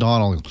Rosie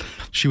O'Donnell.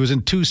 She was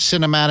in 2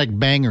 cinematic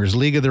bangers,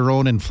 League of Their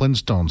Own and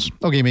Flintstones.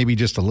 Okay, maybe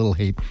just a little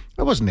hate.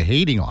 I wasn't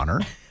hating on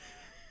her.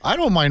 I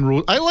don't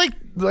mind I like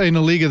in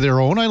a League of Their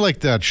Own. I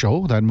like that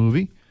show, that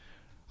movie.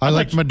 I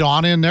like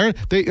Madonna in there.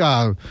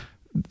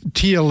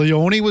 Tia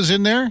Leone was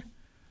in there.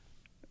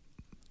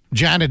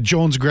 Janet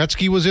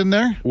Jones-Gretzky was in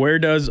there. Where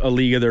does A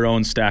League of Their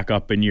Own stack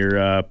up in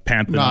your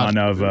pantheon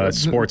of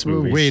sports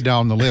movies? Way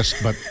down the list,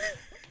 but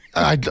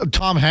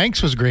Tom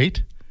Hanks was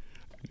great.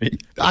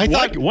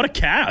 What a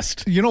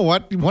cast. You know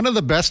what? One of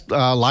the best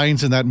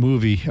lines in that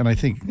movie, and I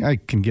think I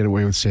can get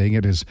away with saying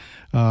it, is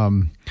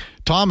Tom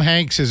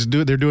Hanks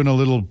they're doing a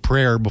little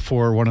prayer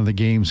before one of the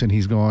games, and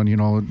he's going,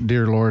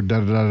 dear Lord,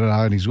 da da da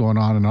da, and he's going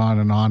on and on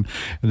and on,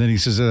 and then he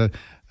says,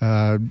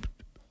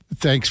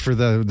 thanks for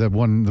the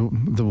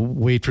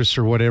waitress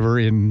or whatever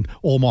in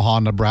Omaha,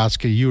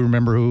 Nebraska. You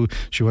remember who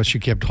she was? She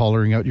kept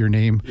hollering out your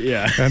name.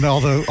 Yeah. And all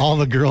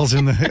the girls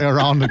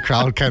around the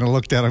crowd kind of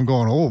looked at him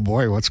going, oh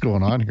boy, what's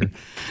going on here?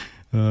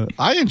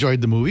 I enjoyed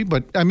the movie,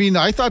 but I mean,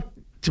 I thought,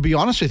 to be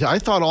honest with you, I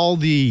thought all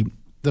the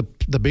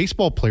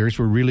baseball players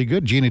were really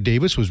good. Gina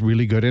Davis was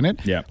really good in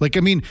it. Yeah.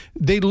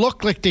 They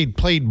looked like they'd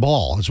played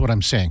ball, is what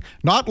I'm saying.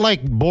 Not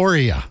like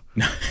Boria.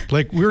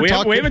 Like we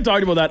haven't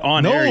talked about that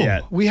on air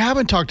yet. We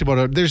haven't talked about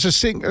it. There's a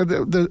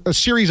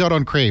series out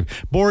on Crave,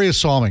 Boria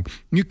Salming.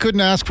 You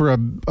couldn't ask for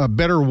a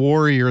better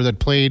warrior that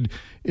played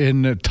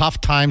in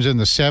tough times in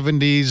the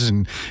 70s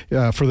and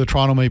for the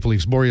Toronto Maple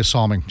Leafs. Boria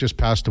Salming just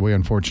passed away,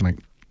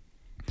 unfortunately.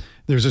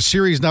 There's a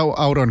series now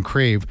out on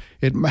Crave.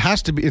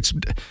 It's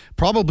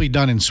probably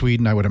done in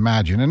Sweden, I would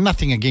imagine. And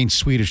nothing against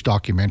Swedish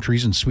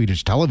documentaries and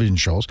Swedish television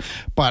shows,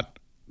 but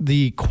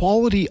the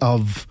quality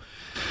of,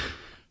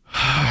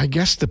 I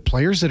guess, the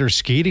players that are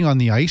skating on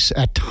the ice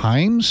at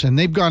times, and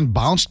they've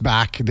bounced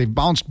back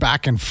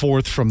and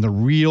forth from the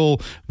real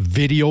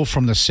video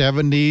from the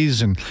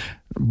 70s, and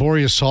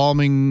Boria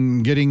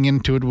Salming getting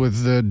into it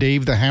with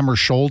Dave the Hammer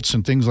Schultz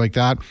and things like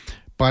that.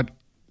 But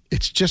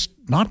it's just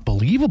not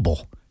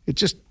believable.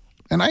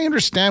 And I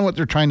understand what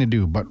they're trying to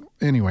do, but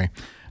anyway.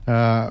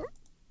 I'm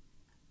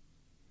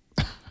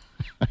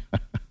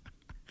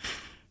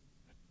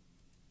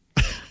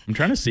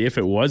trying to see if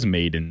it was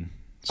made in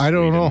Sweden. I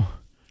don't know.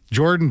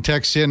 Jordan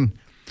texts in,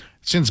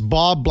 since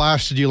Bob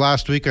blasted you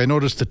last week, I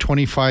noticed the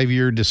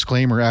 25-year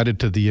disclaimer added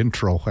to the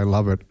intro. I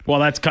love it.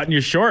 Well, that's cutting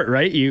you short,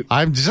 right?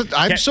 I'm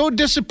so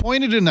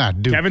disappointed in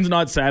that, dude. Kevin's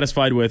not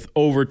satisfied with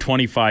over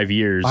 25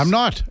 years. I'm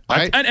not.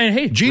 And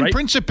hey, Gene right?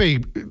 Principe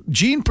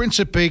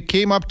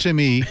came up to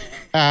me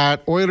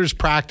at Oilers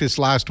practice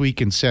last week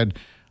and said,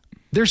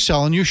 they're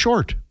selling you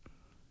short.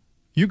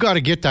 You got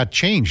to get that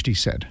changed, he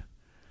said.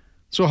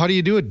 So how do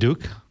you do it,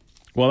 Duke?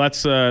 Well,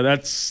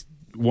 that's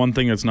one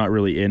thing that's not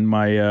really in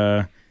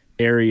my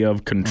area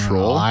of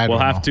control. We'll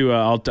have to.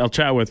 I'll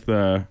chat with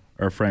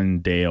our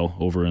friend Dale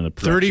over in the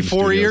production 34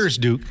 studios. Years,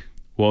 Duke.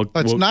 Well,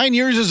 9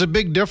 years is a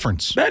big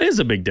difference. That is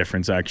a big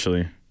difference,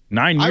 actually.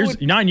 9 years.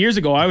 9 years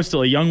ago, I was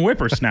still a young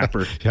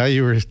whippersnapper. Yeah,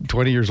 you were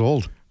 20 years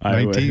old.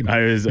 19.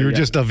 You were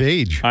just of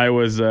age. I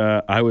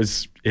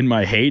was in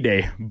my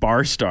heyday,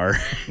 bar star,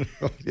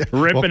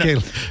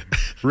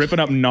 ripping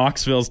up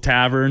Knoxville's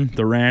Tavern,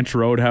 the Ranch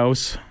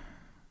Roadhouse,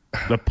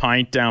 the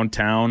Pint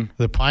downtown.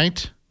 The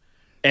Pint?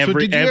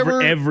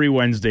 Every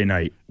Wednesday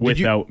night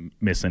without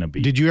missing a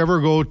beat. Did you ever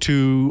go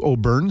to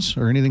O'Byrne's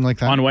or anything like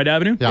that? On White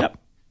Avenue? Yep.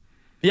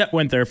 Yep,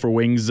 went there for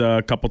wings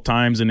a couple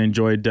times and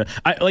enjoyed.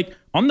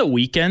 On the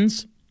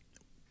weekends,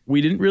 we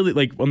didn't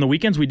really on the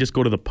weekends. We just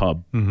go to the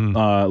pub,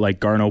 like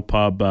Garneau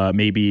Pub,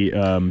 maybe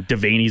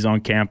Devaney's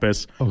on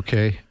campus.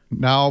 Okay.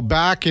 Now,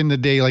 back in the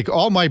day, like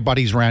all my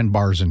buddies ran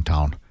bars in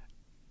town,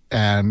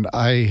 and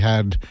I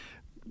had,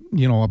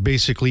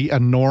 basically a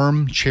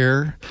Norm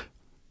chair.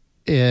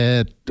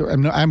 I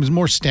was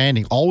more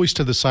standing, always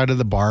to the side of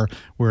the bar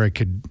where I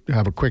could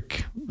have a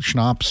quick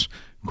schnapps,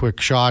 quick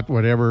shot,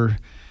 whatever.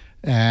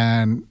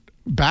 And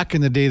back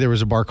in the day, there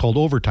was a bar called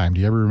Overtime.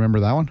 Do you ever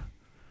remember that one?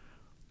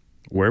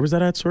 Where was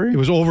that at, sorry? It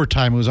was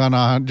Overtime. It was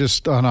on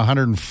just on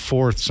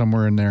 104th,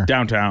 somewhere in there.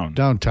 Downtown,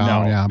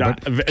 yeah.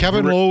 But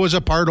Kevin Lowe was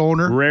a part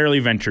owner. Rarely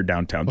ventured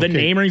downtown. The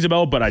name rings a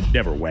bell, but I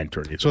never went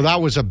or anything. So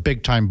that was a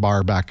big-time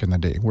bar back in the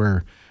day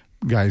where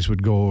guys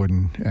would go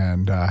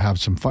and have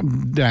some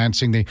fun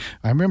dancing.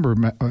 I remember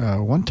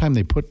one time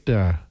they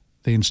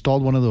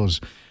installed one of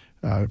those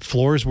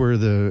floors where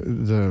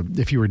the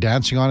if you were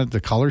dancing on it, the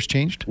colors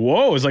changed.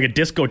 Whoa, it was like a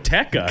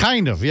discoteca.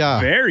 Kind of,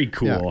 yeah. Very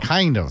cool. Yeah,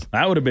 kind of.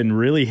 That would have been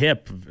really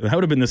hip. That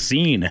would have been the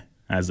scene,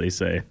 as they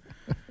say.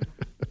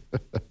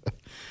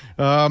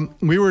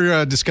 We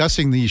were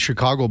discussing the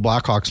Chicago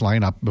Blackhawks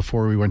lineup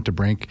before we went to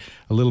break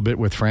a little bit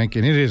with Frank,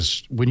 and it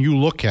is, when you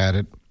look at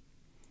it,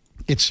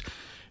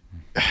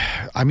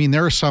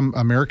 there are some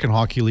American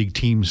Hockey League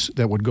teams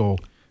that would go,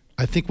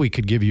 I think we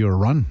could give you a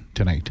run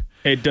tonight.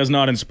 It does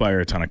not inspire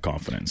a ton of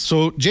confidence.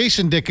 So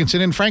Jason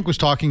Dickinson, and Frank was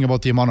talking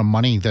about the amount of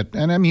money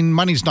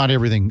money's not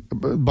everything,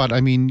 but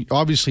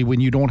obviously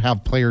when you don't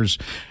have players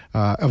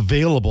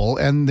available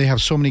and they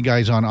have so many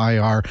guys on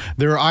IR,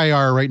 they're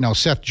IR right now.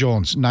 Seth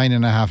Jones,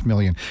 $9.5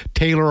 million.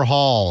 Taylor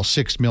Hall,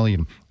 $6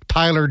 million.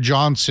 Tyler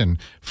Johnson,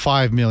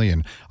 $5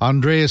 million.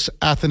 Andreas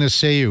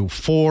Athanasiou,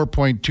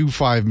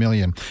 $4.25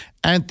 million.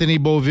 Anthony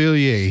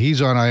Beauvillier, he's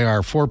on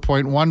IR,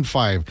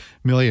 $4.15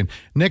 million.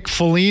 Nick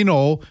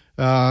Foligno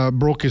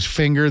broke his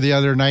finger the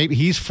other night.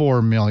 He's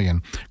 $4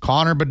 million.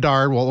 Connor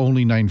Bedard,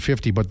 only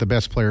 $950, but the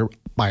best player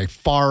by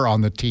far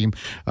on the team.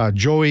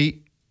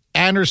 Joey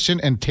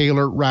Anderson and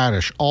Taylor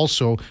Radish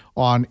also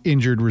on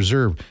injured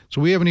reserve. So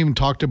we haven't even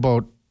talked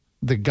about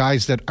the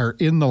guys that are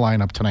in the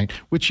lineup tonight,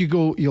 which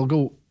you'll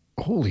go,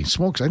 holy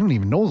smokes, I don't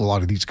even know a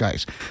lot of these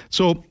guys.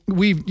 So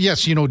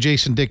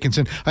Jason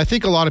Dickinson. I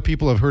think a lot of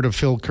people have heard of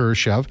Phil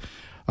Kurashev.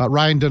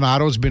 Ryan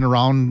Donato's been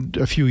around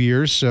a few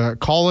years.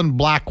 Colin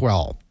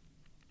Blackwell.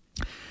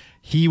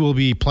 He will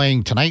be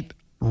playing tonight.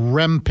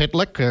 Rem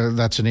Pitlick,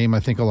 that's a name I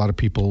think a lot of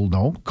people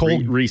know.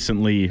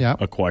 Recently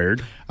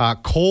acquired.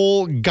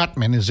 Cole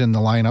Gutman is in the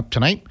lineup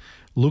tonight.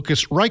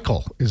 Lucas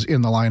Reichel is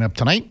in the lineup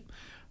tonight.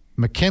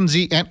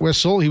 Mackenzie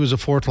Entwistle, he was a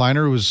fourth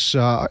liner, who was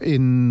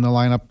in the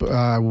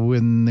lineup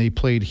when they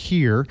played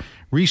here.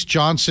 Reese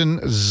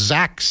Johnson,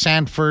 Zach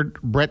Sanford,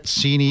 Brett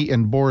Sini,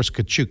 and Boris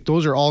Kachuk.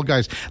 Those are all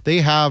guys.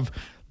 They have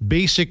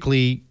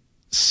basically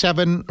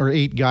 7 or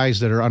 8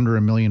 guys that are under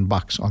 $1 million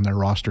on their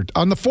roster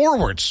on the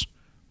forwards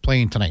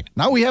playing tonight.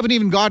 Now we haven't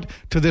even got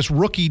to this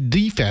rookie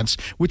defense,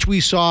 which we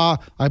saw.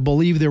 I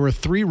believe there were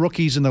 3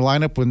 rookies in the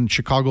lineup when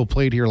Chicago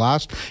played here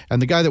last, and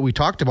the guy that we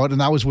talked about,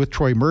 and that was with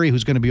Troy Murray,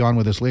 who's going to be on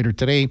with us later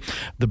today.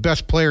 The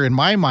best player in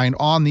my mind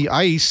on the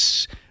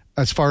ice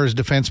as far as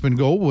defensemen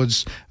go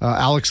was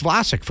Alex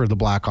Vlasic for the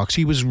Blackhawks.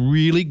 He was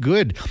really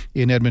good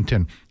in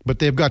Edmonton, but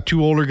they've got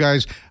 2 older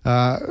guys,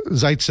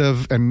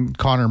 Zaitsev and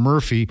Connor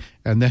Murphy,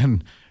 and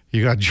then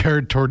you got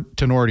Jared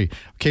Tenorti.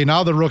 Okay,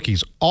 now the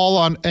rookies, all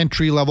on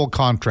entry-level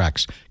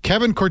contracts.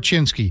 Kevin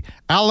Korchinski,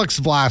 Alex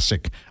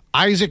Vlasic,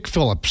 Isaac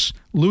Phillips,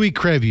 Louis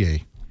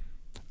Crevier.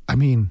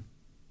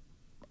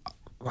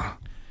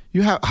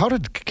 How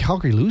did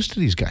Calgary lose to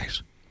these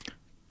guys?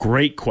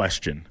 Great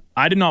question.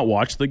 I did not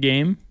watch the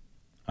game,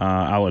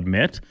 I'll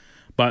admit.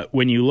 But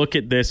when you look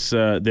at this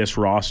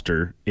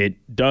roster, it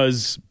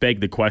does beg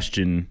the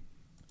question,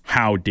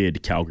 how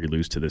did Calgary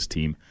lose to this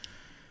team?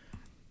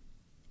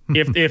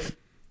 If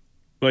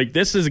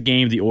this is a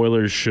game the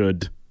Oilers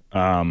should,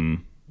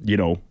 run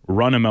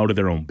them out of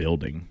their own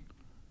building.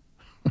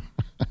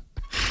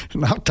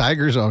 Now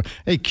Tigers are.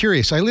 Hey,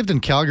 curious. I lived in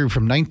Calgary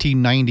from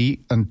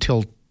 1990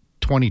 until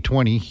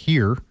 2020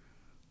 here,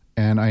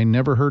 and I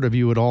never heard of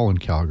you at all in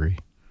Calgary.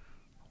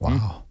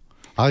 Wow.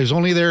 I was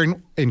only there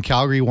in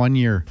Calgary 1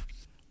 year.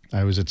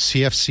 I was at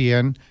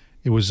CFCN.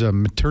 It was a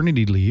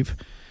maternity leave.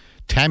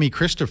 Tammy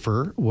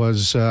Christopher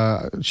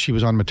she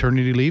was on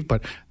maternity leave,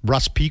 but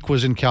Russ Peake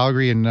was in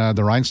Calgary, and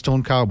the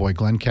Rhinestone Cowboy,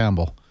 Glenn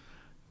Campbell.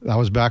 That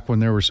was back when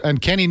there was,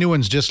 and Kenny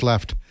Newens just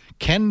left.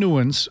 Ken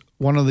Newens,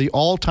 one of the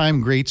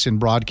all-time greats in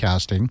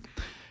broadcasting,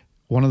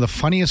 one of the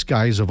funniest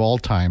guys of all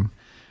time.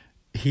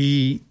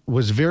 Ken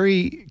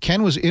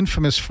was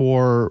infamous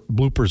for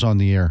bloopers on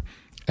the air.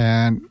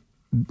 And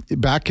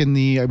back in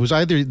it was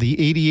either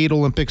the 88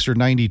 Olympics or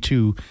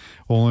 92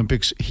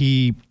 Olympics,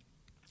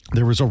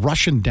 there was a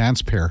Russian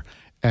dance pair,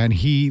 and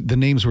the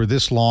names were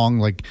this long,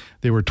 like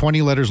they were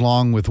 20 letters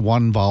long with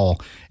one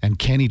vowel. And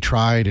Kenny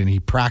tried, and he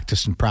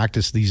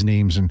practiced these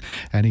names, and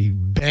he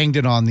banged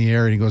it on the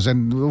air, and he goes,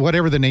 and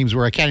whatever the names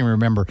were, I can't even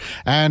remember.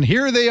 And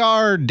here they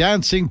are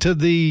dancing to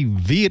the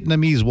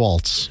Vietnamese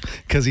waltz,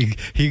 because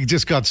he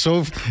just got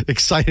so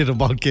excited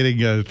about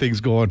getting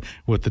things going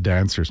with the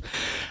dancers.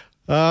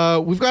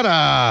 We've got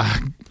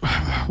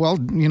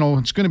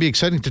it's going to be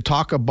exciting to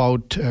talk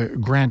about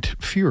Grant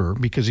Fuhr,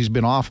 because he's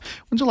been off.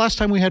 When's the last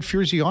time we had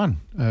Furzy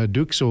on,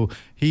 Duke? So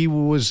he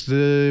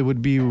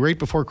would be right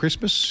before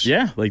Christmas.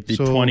 Yeah, like the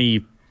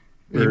 19th?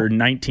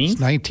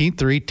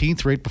 19th or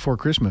 18th, right before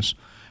Christmas.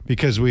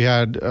 Because we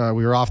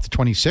were off the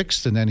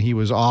 26th, and then he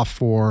was off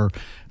for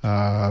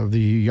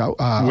the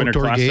Winter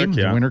outdoor Classic, game,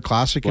 the Winter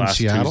Classic in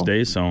Seattle.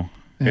 Tuesday, so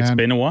it's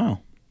been a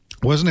while.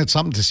 Wasn't it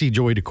something to see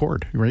Joey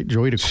Decord, right?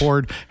 Joey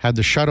Decord had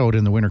the shutout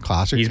in the Winter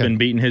Classic. He's been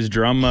beating his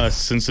drum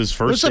since his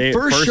first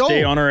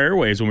day on our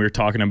airways, when we were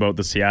talking about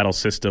the Seattle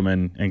system,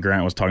 and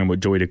Grant was talking about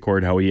Joey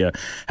Decord, how he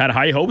had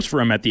high hopes for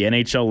him at the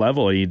NHL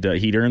level. He'd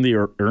earned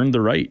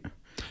the right.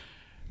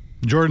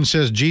 Jordan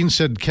says, Gene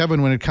said,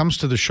 Kevin, when it comes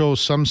to the show,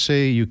 some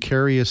say you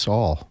carry us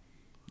all.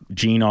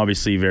 Gene,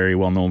 obviously very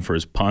well known for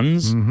his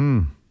puns.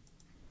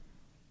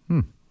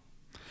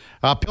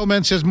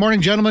 Pillman says,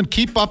 morning, gentlemen.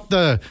 Keep up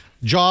the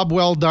job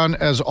well done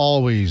as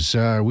always.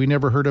 We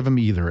never heard of him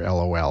either,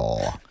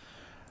 LOL.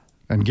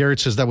 And Garrett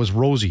says that was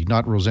Rosie,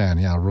 not Roseanne.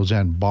 Yeah,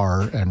 Roseanne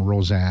Barr and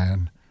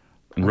Roseanne.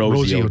 And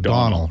Rosie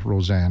O'Donnell.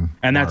 Roseanne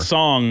And Barr. That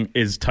song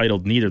is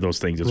titled neither of those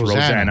things. It's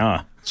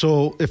Rosanna.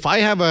 So if I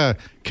have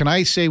can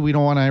I say we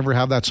don't want to ever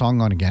have that song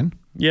on again?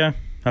 Yeah,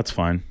 that's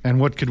fine. And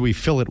what could we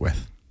fill it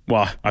with?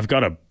 Well, I've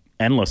got an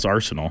endless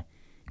arsenal.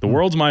 The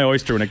world's my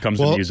oyster when it comes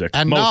to music.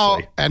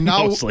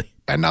 Mostly.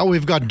 And now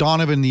we've got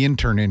Donovan the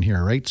intern in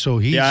here, right? So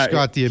he's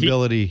got the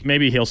ability.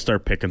 Maybe he'll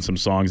start picking some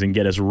songs and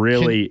get us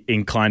really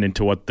inclined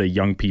into what the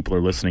young people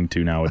are listening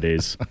to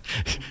nowadays.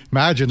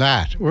 Imagine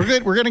that. We're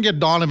going to get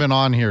Donovan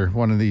on here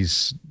one of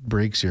these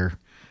breaks here.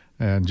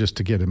 And just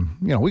to get him,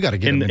 we got to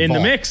get him involved. In the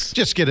mix.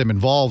 Just get him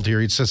involved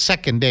here. It's the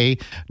second day.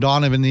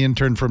 Donovan, the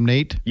intern from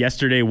Nate.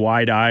 Yesterday,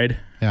 wide-eyed,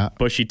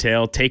 bushy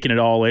tail, taking it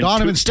all in.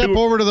 Donovan, step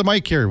over to the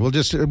mic here.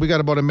 We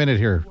got about a minute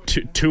here.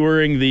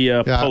 Touring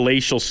the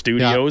palatial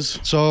studios.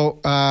 Yeah.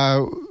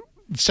 So,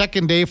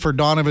 second day for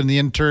Donovan, the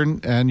intern,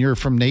 and you're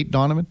from Nate,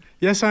 Donovan?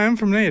 Yes, I am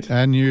from Nate.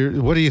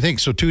 And what do you think?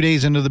 So 2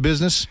 days into the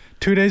business?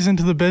 2 days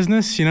into the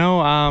business,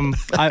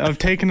 I've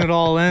taken it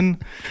all in.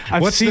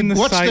 I've seen the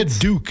sites. What's the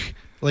Duke?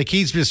 Like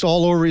he's just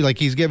all over, like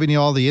he's giving you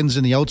all the ins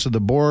and the outs of the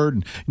board.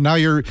 And now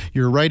you're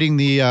writing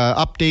the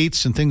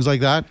updates and things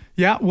like that.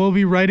 Yeah, we'll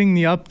be writing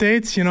the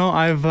updates.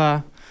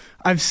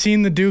 I've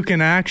seen the Duke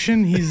in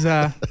action. He's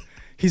a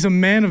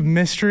man of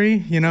mystery.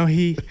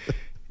 He's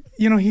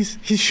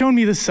shown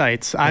me the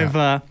sights.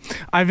 Yeah.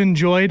 I've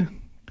enjoyed,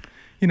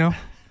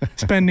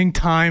 spending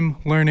time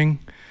learning.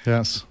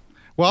 Yes.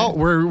 Well,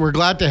 we're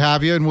glad to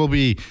have you, and we'll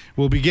be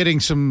getting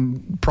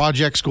some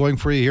projects going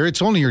for you here.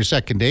 It's only your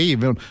second day.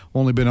 You've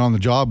only been on the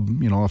job,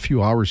 a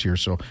few hours here,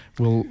 so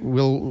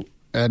we'll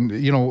I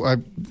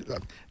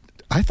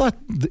thought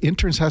the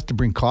interns have to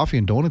bring coffee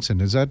and donuts in.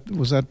 Was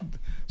that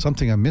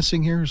something I'm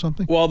missing here or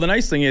something? Well, the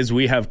nice thing is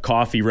we have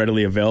coffee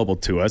readily available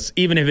to us,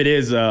 even if it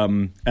is,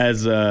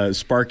 as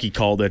Sparky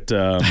called it,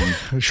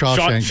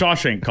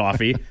 Shawshank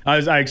coffee.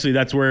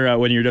 That's where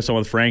when you're just on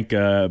with Frank,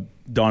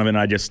 Donovan and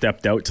I just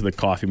stepped out to the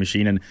coffee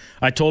machine, and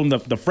I told him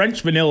the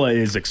French vanilla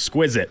is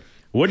exquisite.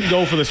 Wouldn't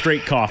go for the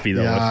straight coffee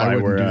though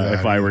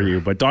if I were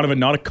you. But Donovan,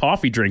 not a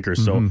coffee drinker,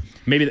 so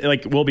maybe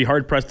we'll be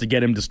hard pressed to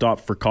get him to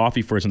stop for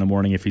coffee for us in the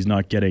morning if he's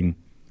not getting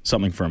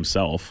something for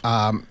himself.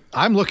 I'm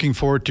looking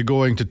forward to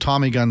going to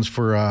Tommy Guns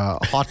for a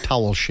hot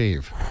towel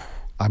shave.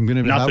 I'm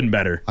gonna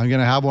better. I'm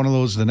gonna have one of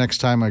those the next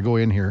time I go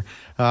in here.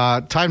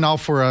 Time now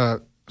for a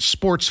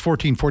Sports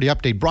 1440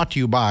 update brought to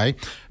you by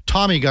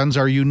Tommy Guns.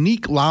 Our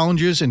unique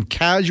lounges and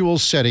casual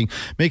setting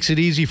makes it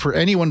easy for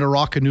anyone to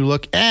rock a new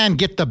look and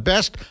get the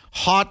best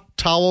hot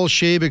towel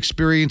shave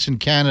experience in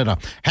Canada.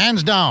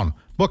 Hands down.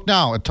 Book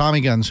now at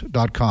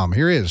TommyGuns.com.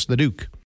 Here is the Duke.